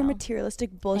 I don't need your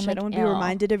materialistic bullshit. Like, I want to be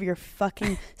reminded of your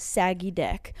fucking saggy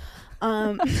dick.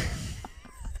 I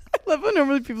love when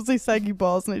normally people say saggy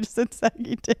balls and I just said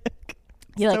saggy dick.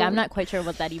 You're like, I'm not quite sure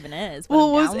what that even is.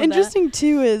 Well, what's interesting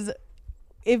too is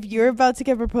if you're about to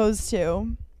get proposed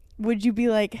to, would you be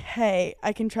like, hey,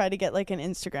 I can try to get like an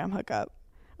Instagram hookup?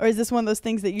 Or is this one of those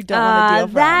things that you don't want to deal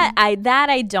from? I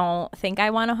don't think I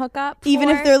want to hook up. Even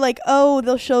if they're like, oh,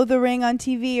 they'll show the ring on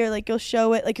TV or like you'll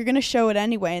show it. Like you're going to show it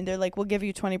anyway. And they're like, we'll give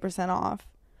you 20% off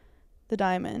the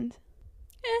diamond.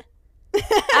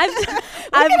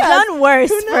 I've done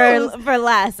worse for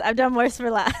less. I've done worse for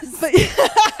less.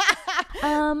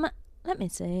 Let me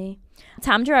see.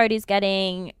 Tom Girardi's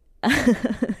getting...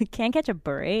 can't catch a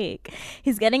break.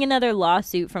 He's getting another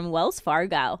lawsuit from Wells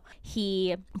Fargo.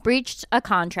 He breached a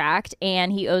contract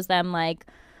and he owes them like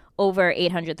over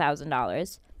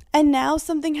 $800,000. And now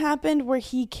something happened where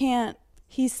he's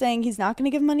saying he's not going to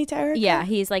give money to Erica? Yeah,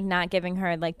 he's like not giving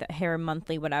her like her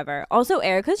monthly whatever. Also,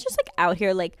 Erica's just like out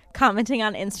here like commenting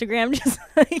on Instagram just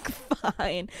like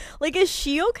fine. Like, is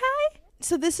she okay?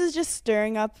 So this is just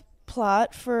stirring up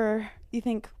plot for, you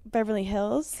think, Beverly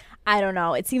Hills? I don't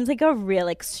know. It seems like a real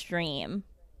extreme.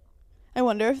 I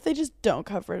wonder if they just don't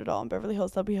cover it at all in Beverly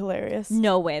Hills. That'd be hilarious.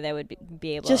 No way they would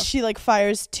be able. Just she like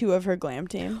fires 2 of her glam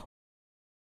team.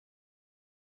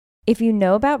 If you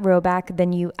know about Rhoback,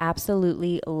 then you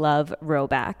absolutely love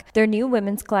Rhoback. Their new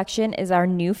women's collection is our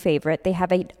new favorite. They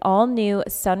have an all-new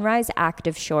Sunrise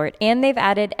Active short, and they've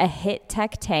added a Hit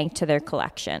Tech tank to their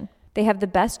collection. They have the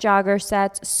best jogger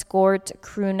sets, skort,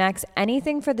 crew necks,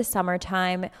 anything for the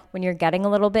summertime when you're getting a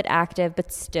little bit active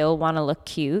but still want to look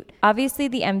cute. Obviously,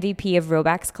 the MVP of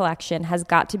Rhoback's collection has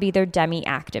got to be their Demi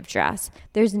Active dress.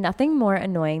 There's nothing more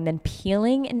annoying than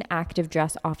peeling an active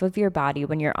dress off of your body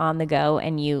when you're on the go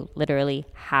and you literally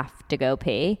have to go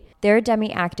pee. Their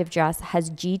Demi Active dress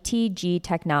has GTG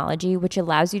technology, which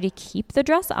allows you to keep the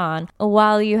dress on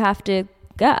while you have to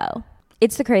go.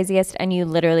 It's the craziest, and you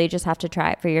literally just have to try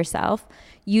it for yourself.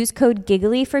 Use code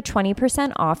GIGGLY for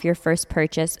 20% off your first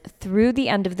purchase through the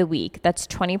end of the week. That's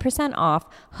 20% off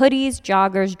hoodies,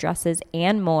 joggers, dresses,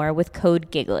 and more with code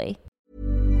GIGGLY.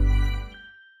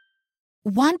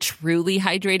 Want truly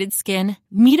hydrated skin?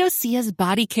 Meet Osea's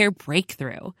Body Care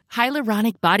Breakthrough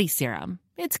Hyaluronic Body Serum.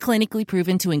 It's clinically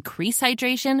proven to increase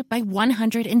hydration by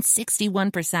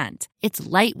 161%. It's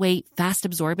lightweight,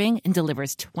 fast-absorbing, and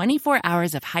delivers 24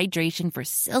 hours of hydration for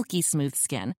silky smooth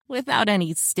skin without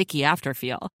any sticky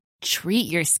afterfeel. Treat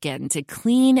your skin to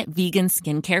clean, vegan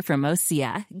skincare from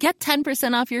Osea. Get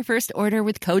 10% off your first order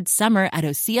with code SUMMER at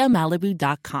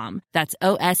OseaMalibu.com. That's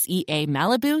OSEA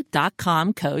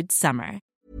Malibu.com, code SUMMER.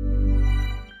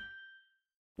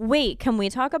 Wait, can we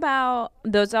talk about,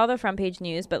 those are all the front page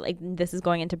news, but like this is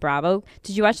going into Bravo.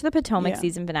 Did you watch the Potomac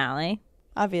season finale?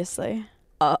 Obviously.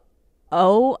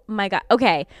 Oh my God.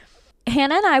 Okay.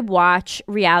 Hannah and I watch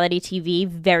reality TV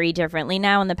very differently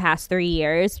now in the past 3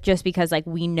 years, just because like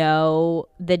we know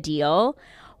the deal.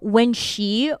 When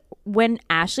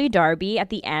Ashley Darby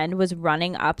at the end was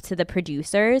running up to the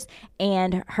producers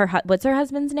and what's her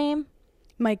husband's name?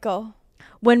 Michael.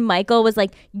 When Michael was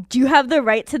like, do you have the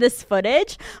right to this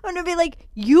footage? I'm going to be like,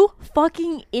 you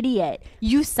fucking idiot.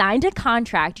 You signed a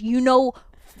contract. You know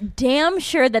damn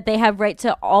sure that they have right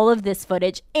to all of this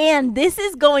footage. And this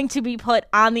is going to be put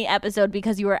on the episode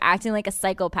because you were acting like a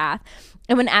psychopath.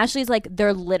 And when Ashley's like,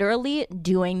 they're literally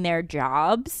doing their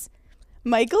jobs.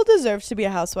 Michael deserves to be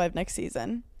a housewife next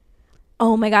season.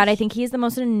 Oh my God, I think he's the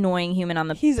most annoying human on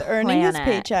the planet. He's earning his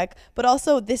paycheck, but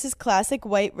also this is classic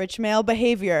white rich male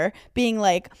behavior, being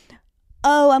like,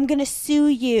 oh, I'm going to sue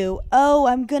you. Oh,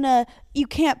 you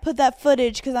can't put that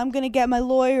footage because I'm going to get my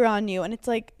lawyer on you. And it's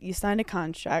like, you signed a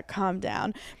contract, calm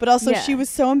down. But also she was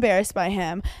so embarrassed by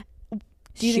him.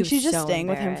 Do you think she's just staying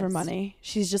with him for money?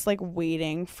 She's just like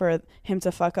waiting for him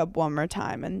to fuck up one more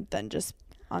time and then just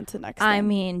on to the next thing. I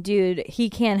mean, dude, he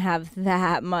can't have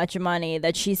that much money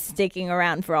that she's sticking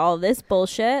around for all this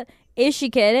bullshit. Is she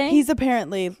kidding? He's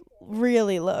apparently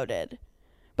really loaded.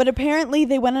 But apparently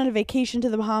they went on a vacation to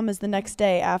the Bahamas the next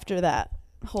day after that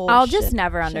whole I'll just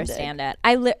never understand it.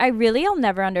 I'll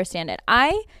never understand it.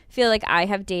 I feel like I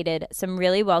have dated some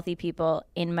really wealthy people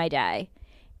in my day.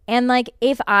 And like,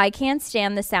 if I can't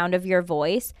stand the sound of your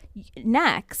voice,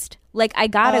 next, like, I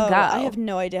gotta go. I have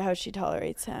no idea how she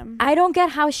tolerates him. I don't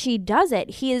get how she does it.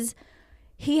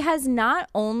 He has not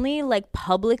only like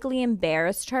publicly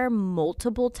embarrassed her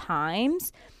multiple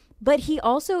times, but he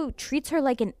also treats her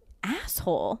like an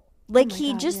asshole. Like,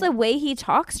 the way he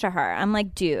talks to her. I'm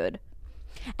like, dude.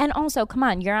 And also, come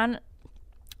on, you're on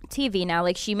TV now.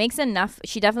 Like, she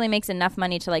definitely makes enough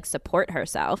money to like support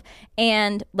herself.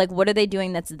 And like, what are they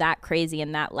doing that's that crazy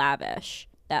and that lavish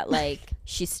that like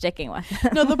she's sticking with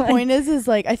him? No, the point is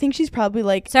like, I think she's probably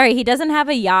like, sorry, he doesn't have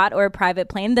a yacht or a private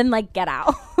plane, then like, get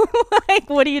out. Like,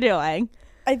 what are you doing?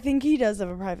 I think he does have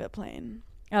a private plane.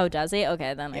 Oh, does he?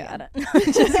 Okay, then I got it.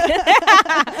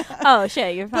 Oh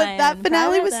shit, you're fine. But that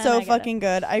finale was so fucking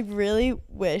good. I really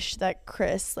wish that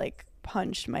Chris like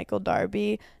punched Michael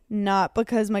Darby, not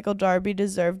because Michael Darby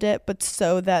deserved it, but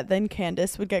so that then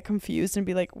Candace would get confused and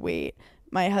be like, wait,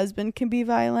 my husband can be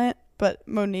violent, but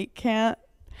Monique can't.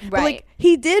 Right. But like,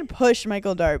 he did push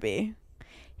Michael Darby.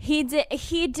 He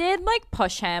did like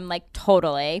push him, like,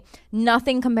 totally.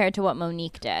 Nothing compared to what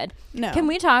Monique did. No. Can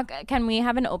we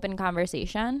have an open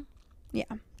conversation? Yeah.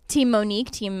 Team Monique,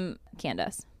 team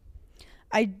Candace.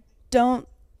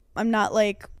 I'm not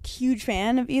like huge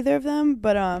fan of either of them,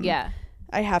 but yeah,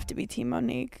 I have to be team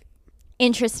Monique.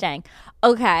 Interesting.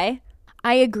 Okay.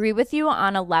 I agree with you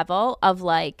on a level of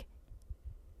like,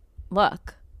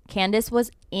 look, Candace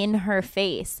was in her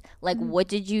face. Like, what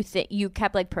did you think? You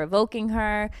kept like provoking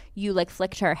her. You like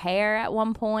flicked her hair at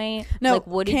one point. No,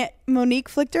 like, Monique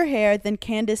flicked her hair, then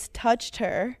Candace touched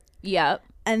her. Yep.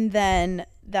 And then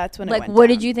that's when it like, went what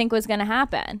down. did you think was gonna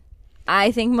happen?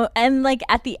 I think, and like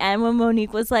at the end when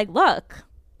Monique was like, look,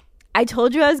 I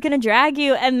told you I was gonna drag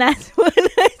you, and that's what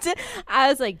I did. I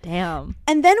was like, damn.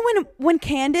 And then when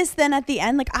Candace then at the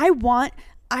end, like,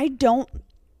 I don't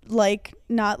like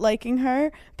not liking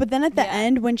her, but then at the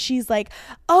end when she's like,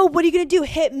 oh, what are you gonna do,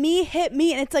 hit me,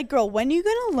 and it's like, girl, when are you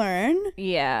gonna learn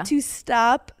to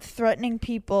stop threatening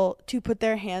people to put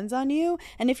their hands on you?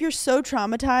 And if you're so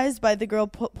traumatized by the girl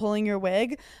pulling your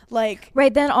wig, like,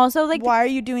 right, then also like, why are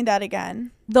you doing that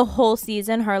again? The whole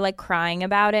season, her like crying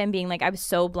about it and being like, I was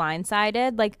so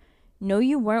blindsided. Like, no,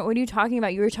 you weren't. What are you talking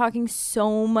about? You were talking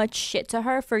so much shit to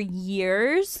her for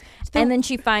years, and then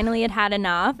she finally had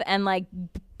enough and like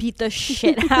beat the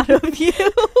shit out of you.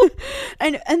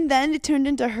 and then it turned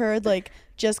into her like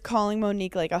just calling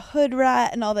Monique like a hood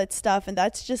rat and all that stuff, and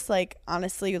that's just like,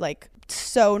 honestly, like,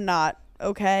 so not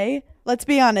okay. Let's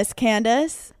be honest,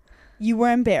 Candace, you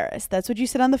were embarrassed. That's what you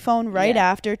said on the phone right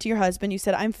after to your husband. You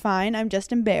said, I'm fine, I'm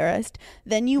just embarrassed.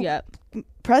 Then you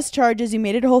pressed charges, you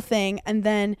made it a whole thing, and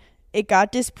then it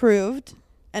got disproved,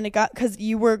 and it got, because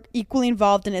you were equally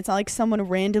involved, and it's not like someone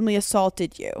randomly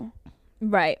assaulted you.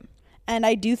 Right. And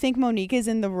I do think Monique is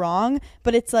in the wrong,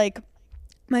 but it's like,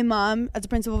 my mom, as a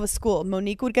principal of a school,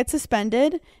 Monique would get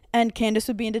suspended and Candace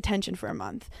would be in detention for a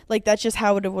month. Like, that's just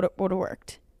how it would have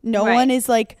worked. No one is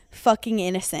like fucking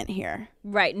innocent here.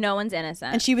 Right. No one's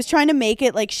innocent. And she was trying to make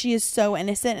it like she is so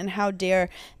innocent, and how dare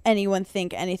anyone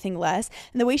think anything less.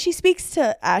 And the way she speaks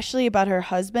to Ashley about her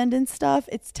husband and stuff,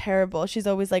 it's terrible. She's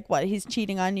always like, what, he's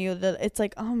cheating on you? It's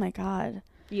like, oh my God.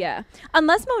 Yeah.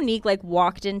 Unless Monique like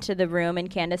walked into the room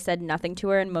and Candace said nothing to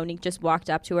her, and Monique just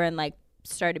walked up to her and like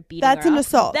started beating her. That's an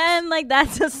assault. Then like,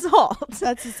 that's assault.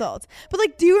 That's assault. But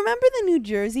like, do you remember the New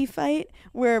Jersey fight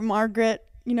where Margaret,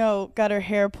 you know, got her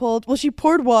hair pulled? Well, she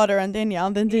poured water on Danielle,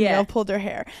 and then Danielle pulled her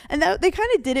hair. And that they kind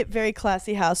of did it very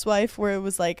classy housewife, where it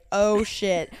was like, oh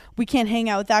shit, we can't hang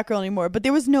out with that girl anymore. But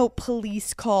there was no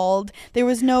police called. There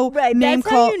was no name call. That's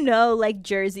how you know like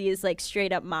Jersey is like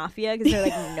straight up mafia, because they're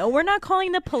like, no, we're not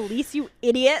calling the police, you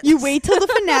idiots. You wait till the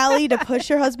finale to push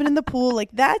your husband in the pool. Like,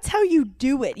 that's how you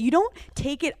do it. You don't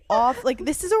take it off. Like,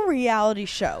 this is a reality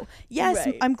show. Yes,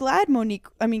 I'm glad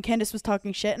Candace was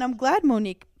talking shit, and I'm glad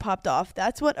Monique popped off.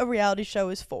 That's what a reality show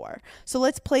is for. So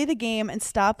let's play the game and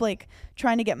stop like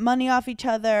trying to get money off each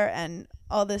other and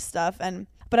all this stuff.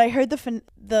 But I heard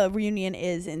the reunion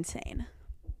is insane.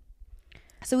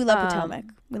 So we love Potomac.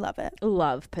 We love it.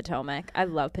 Love Potomac. I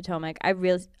love Potomac.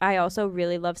 I also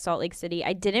really love Salt Lake City.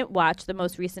 I didn't watch the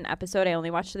most recent episode. I only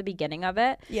watched the beginning of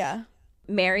it. Yeah.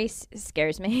 Mary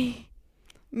scares me.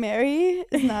 Mary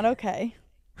is not okay.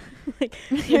 Like,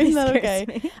 Mary's not okay.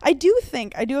 Me. I do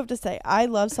have to say, I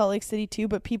love Salt Lake City too,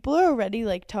 but people are already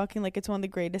like talking like it's one of the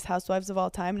greatest housewives of all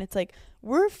time, and it's like,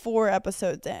 we're 4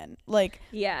 episodes in. Like,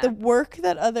 Yeah. the work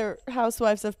that other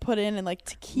housewives have put in and like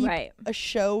to keep a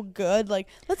show good, like,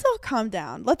 let's all calm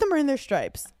down. Let them earn their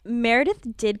stripes.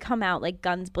 Meredith did come out like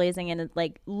guns blazing and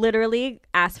like literally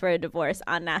asked for a divorce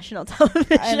on national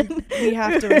television. And we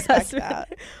have to respect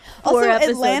that. Also,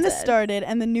 Atlanta started,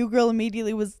 and the new girl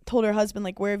immediately told her husband,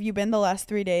 like, where have you been the last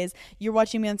 3 days? You're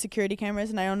watching me on security cameras,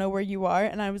 and I don't know where you are.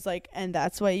 And I was like, and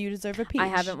that's why you deserve a peach. I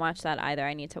haven't watched that either.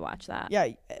 I need to watch that.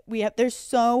 Yeah, there's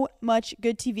so much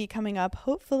good TV coming up.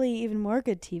 Hopefully, even more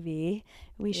good TV.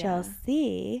 We shall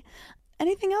see.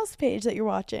 Anything else, Paige, that you're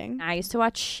watching? I used to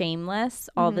watch Shameless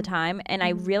all the time, and I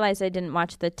realized I didn't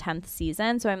watch the 10th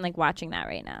season, so I'm like watching that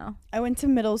right now. I went to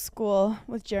middle school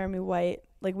with Jeremy White.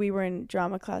 Like, we were in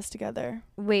drama class together.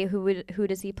 Wait, who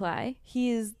does he play?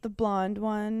 He's the blonde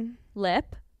one.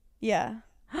 Lip? Yeah.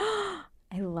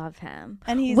 I love him.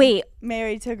 And he's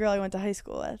married to a girl I went to high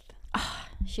school with.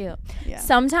 Shoot. Yeah.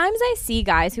 Sometimes I see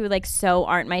guys who like so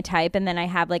aren't my type, and then I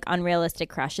have like unrealistic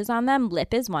crushes on them.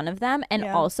 Lip is one of them, and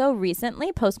also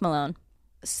recently Post Malone.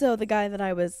 So the guy that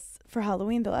I was for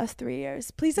Halloween the last 3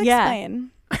 years. Please explain.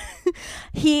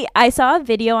 I saw a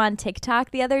video on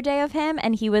TikTok the other day of him,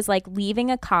 and he was like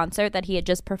leaving a concert that he had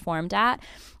just performed at,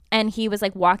 and he was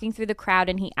like walking through the crowd,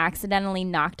 and he accidentally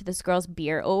knocked this girl's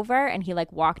beer over, and he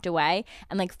like walked away,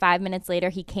 and like 5 minutes later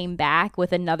he came back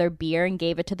with another beer and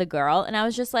gave it to the girl, and I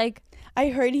was just like, I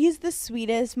heard he's the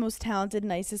sweetest, most talented,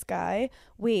 nicest guy.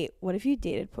 Wait, what if you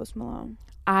dated Post Malone?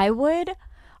 I would.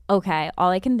 Okay,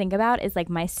 all I can think about is like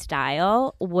my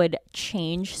style would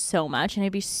change so much, and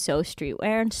I'd be so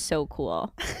streetwear and so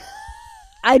cool.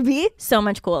 I'd be so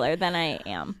much cooler than I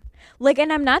am. Like,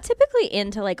 and I'm not typically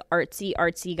into like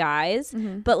artsy guys,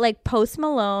 but like Post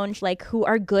Malone, like who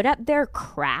are good at their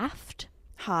craft.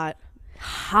 Hot.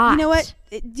 You know what?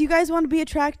 Do you guys want to be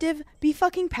attractive? Be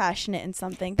fucking passionate in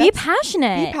something. Be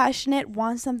passionate. Be passionate.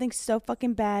 Want something so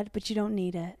fucking bad, but you don't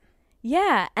need it.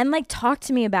 Yeah, and like talk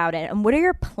to me about it, and what are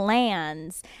your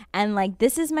plans, and like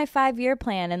this is my 5-year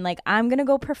plan, and like I'm gonna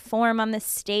go perform on this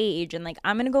stage, and like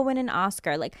I'm gonna go win an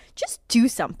Oscar. Like just do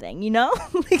something, you know?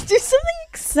 Like do something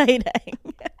exciting.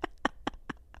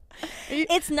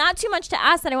 It's not too much to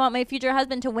ask that I want my future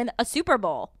husband to win a Super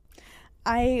Bowl.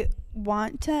 I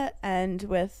want to end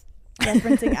with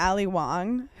referencing Ali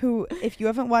Wong, who, if you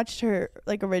haven't watched her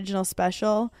like original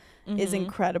special, is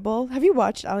incredible. Have you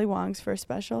watched Ali Wong's first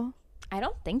special? I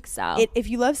don't think so. If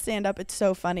you love stand-up, it's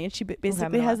so funny. And she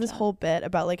basically has this whole bit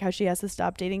about like how she has to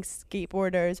stop dating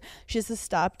skateboarders. She has to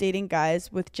stop dating guys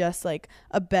with just like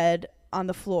a bed on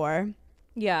the floor.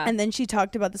 Yeah. And then she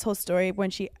talked about this whole story when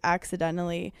she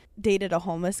accidentally dated a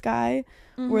homeless guy,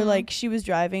 where like she was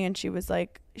driving and she was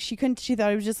like, she thought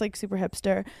he was just like super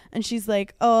hipster. And she's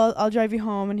like, oh, I'll drive you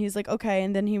home. And he's like, okay.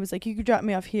 And then he was like, you could drop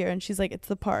me off here. And she's like, it's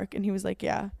the park. And he was like,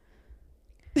 yeah.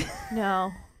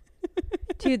 No.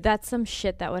 Dude, that's some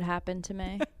shit that would happen to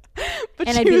me. But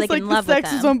and I'd be like in love with them. The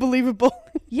sex is unbelievable.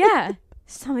 Yeah.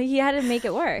 So he had to make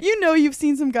it work. You know, you've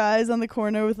seen some guys on the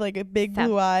corner with like a big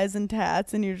blue eyes and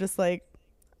tats, and you're just like,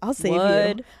 I'll save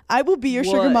you. I will be your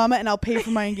sugar mama, and I'll pay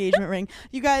for my engagement ring.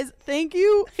 You guys, thank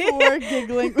you for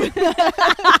giggling.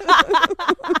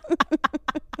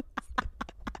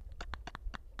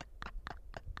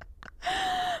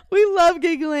 We love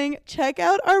giggling. Check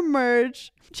out our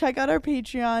merch. Check out our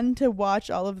Patreon to watch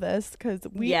all of this, because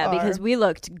because we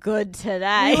looked good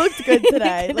today. We looked good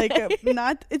today.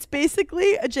 It's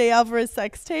basically a J. Alvarez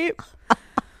sex tape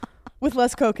with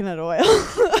less coconut oil.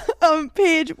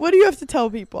 Paige, what do you have to tell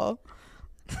people?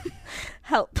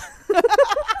 Help.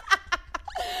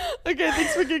 Okay,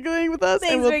 thanks for giggling with us.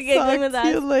 Thanks for giggling with us.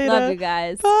 See you later. Love you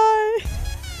guys. Bye.